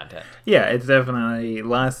funny content. Yeah, it's definitely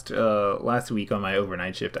last week on my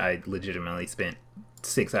overnight shift, I legitimately spent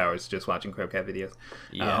 6 hours just watching Crobcat videos.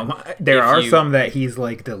 There are some that he's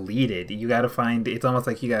like deleted. You gotta find, it's almost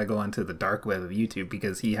like you gotta go onto the dark web of YouTube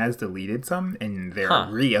because he has deleted some and they're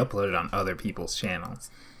re-uploaded on other people's channels.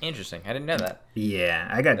 Interesting. I didn't know that. Yeah,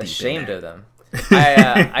 I got ashamed of them.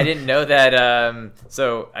 I didn't know that.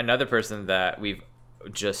 So another person that we've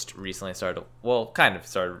just recently started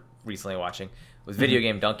recently watching was Video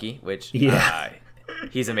Game Donkey, which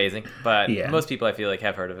he's amazing, but most people I feel like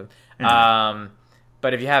have heard of him.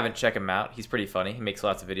 But if you haven't, check him out. He's pretty funny. He makes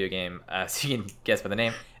lots of video game, so you can guess by the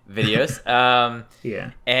name, videos.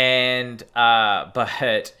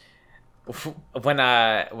 But when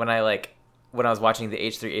I was watching the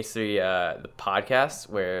H3 the podcast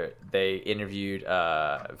where they interviewed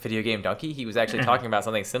Video Game Donkey, he was actually talking about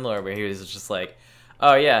something similar where he was just like,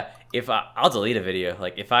 oh yeah, I'll delete a video.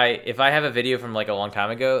 Like if I have a video from like a long time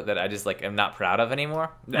ago that I just like am not proud of anymore,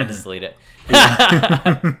 I just delete it.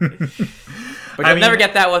 But you'll never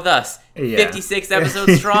get that with us. 56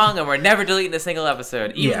 episodes strong, and we're never deleting a single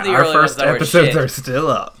episode. Even the early ones that were shit. Our first episodes are still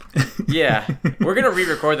up. Yeah, we're gonna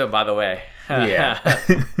re-record them, by the way.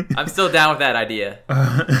 I'm still down with that idea.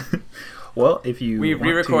 Well, if you we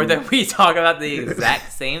re-record them, we talk about the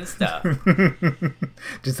exact same stuff,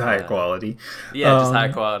 just higher quality. Yeah, just high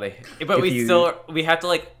quality. But we have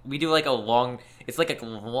to we do like a long. It's like a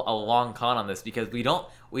long con on this because we do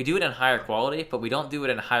it in higher quality, but we don't do it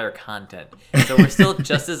in higher content. So we're still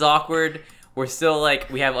just as awkward. We're still like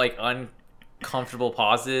we have like uncomfortable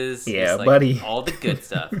pauses. Yeah, just, like, buddy. All the good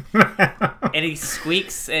stuff. Any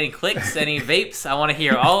squeaks, any clicks, any vapes, I want to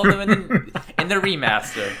hear all of them in the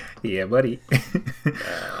remaster. Yeah, buddy.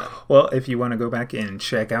 Well, if you want to go back and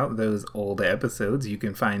check out those old episodes, you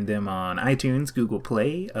can find them on iTunes, Google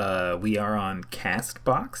Play. We are on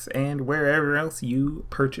Castbox and wherever else you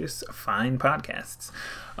purchase fine podcasts.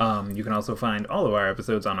 You can also find all of our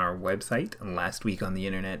episodes on our website,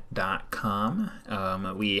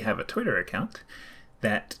 lastweekontheinternet.com. We have a Twitter account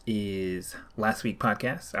that is Last Week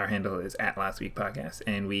Podcast. Our handle is @LastWeekPodcast,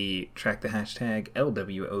 and we track the hashtag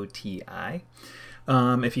LWOTI.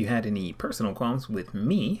 If you had any personal qualms with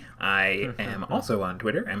me, I am also on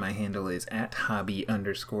Twitter, and my handle is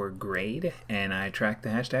 @hobby_grade, and I track the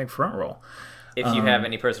hashtag FrontRoll. If you have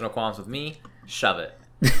any personal qualms with me, shove it.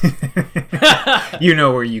 You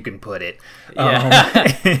know where you can put it. Yeah.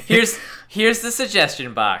 Here's the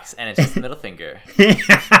suggestion box, and it's just the middle finger.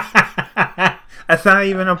 That's not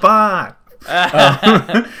even a bot.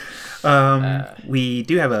 We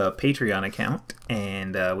do have a Patreon account,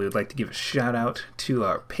 and we would like to give a shout out to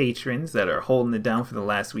our patrons that are holding it down for the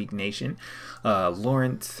Last Week Nation.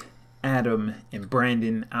 Lawrence, Adam, and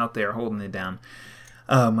Brandon out there holding it down.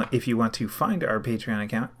 If you want to find our Patreon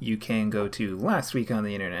account, you can go to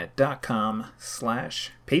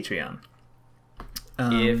lastweekontheinternet.com/Patreon.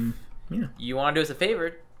 If you want to do us a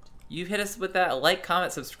favor, you hit us with that like,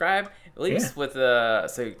 comment, subscribe. Leave us with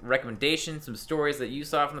some recommendations, some stories that you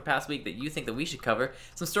saw from the past week that you think that we should cover,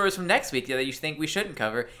 some stories from next week that you think we shouldn't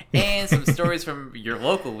cover, and some stories from your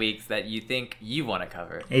local weeks that you think you want to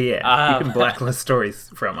cover. Yeah, you can blacklist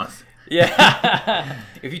stories from us. Yeah.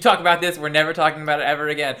 If you talk about this, we're never talking about it ever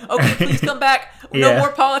again. Okay, please come back. No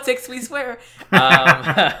more politics, we swear.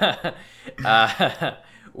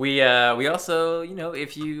 We also,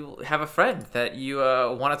 if you have a friend that you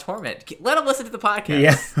want to torment, let them listen to the podcast.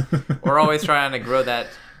 Yeah. We're always trying to grow that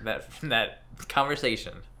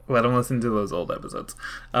conversation. Let them listen to those old episodes.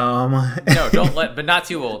 No, but not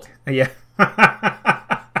too old. Yeah.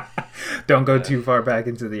 Don't go too far back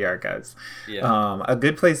into the archives. Yeah. A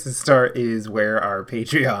good place to start is where our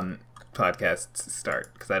Patreon podcasts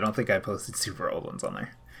start, because I don't think I posted super old ones on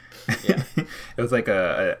there. Yeah. It was like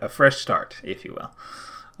a fresh start, if you will.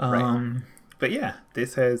 Right. But yeah,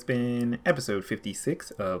 this has been episode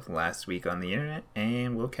 56 of Last Week on the Internet,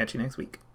 and we'll catch you next week.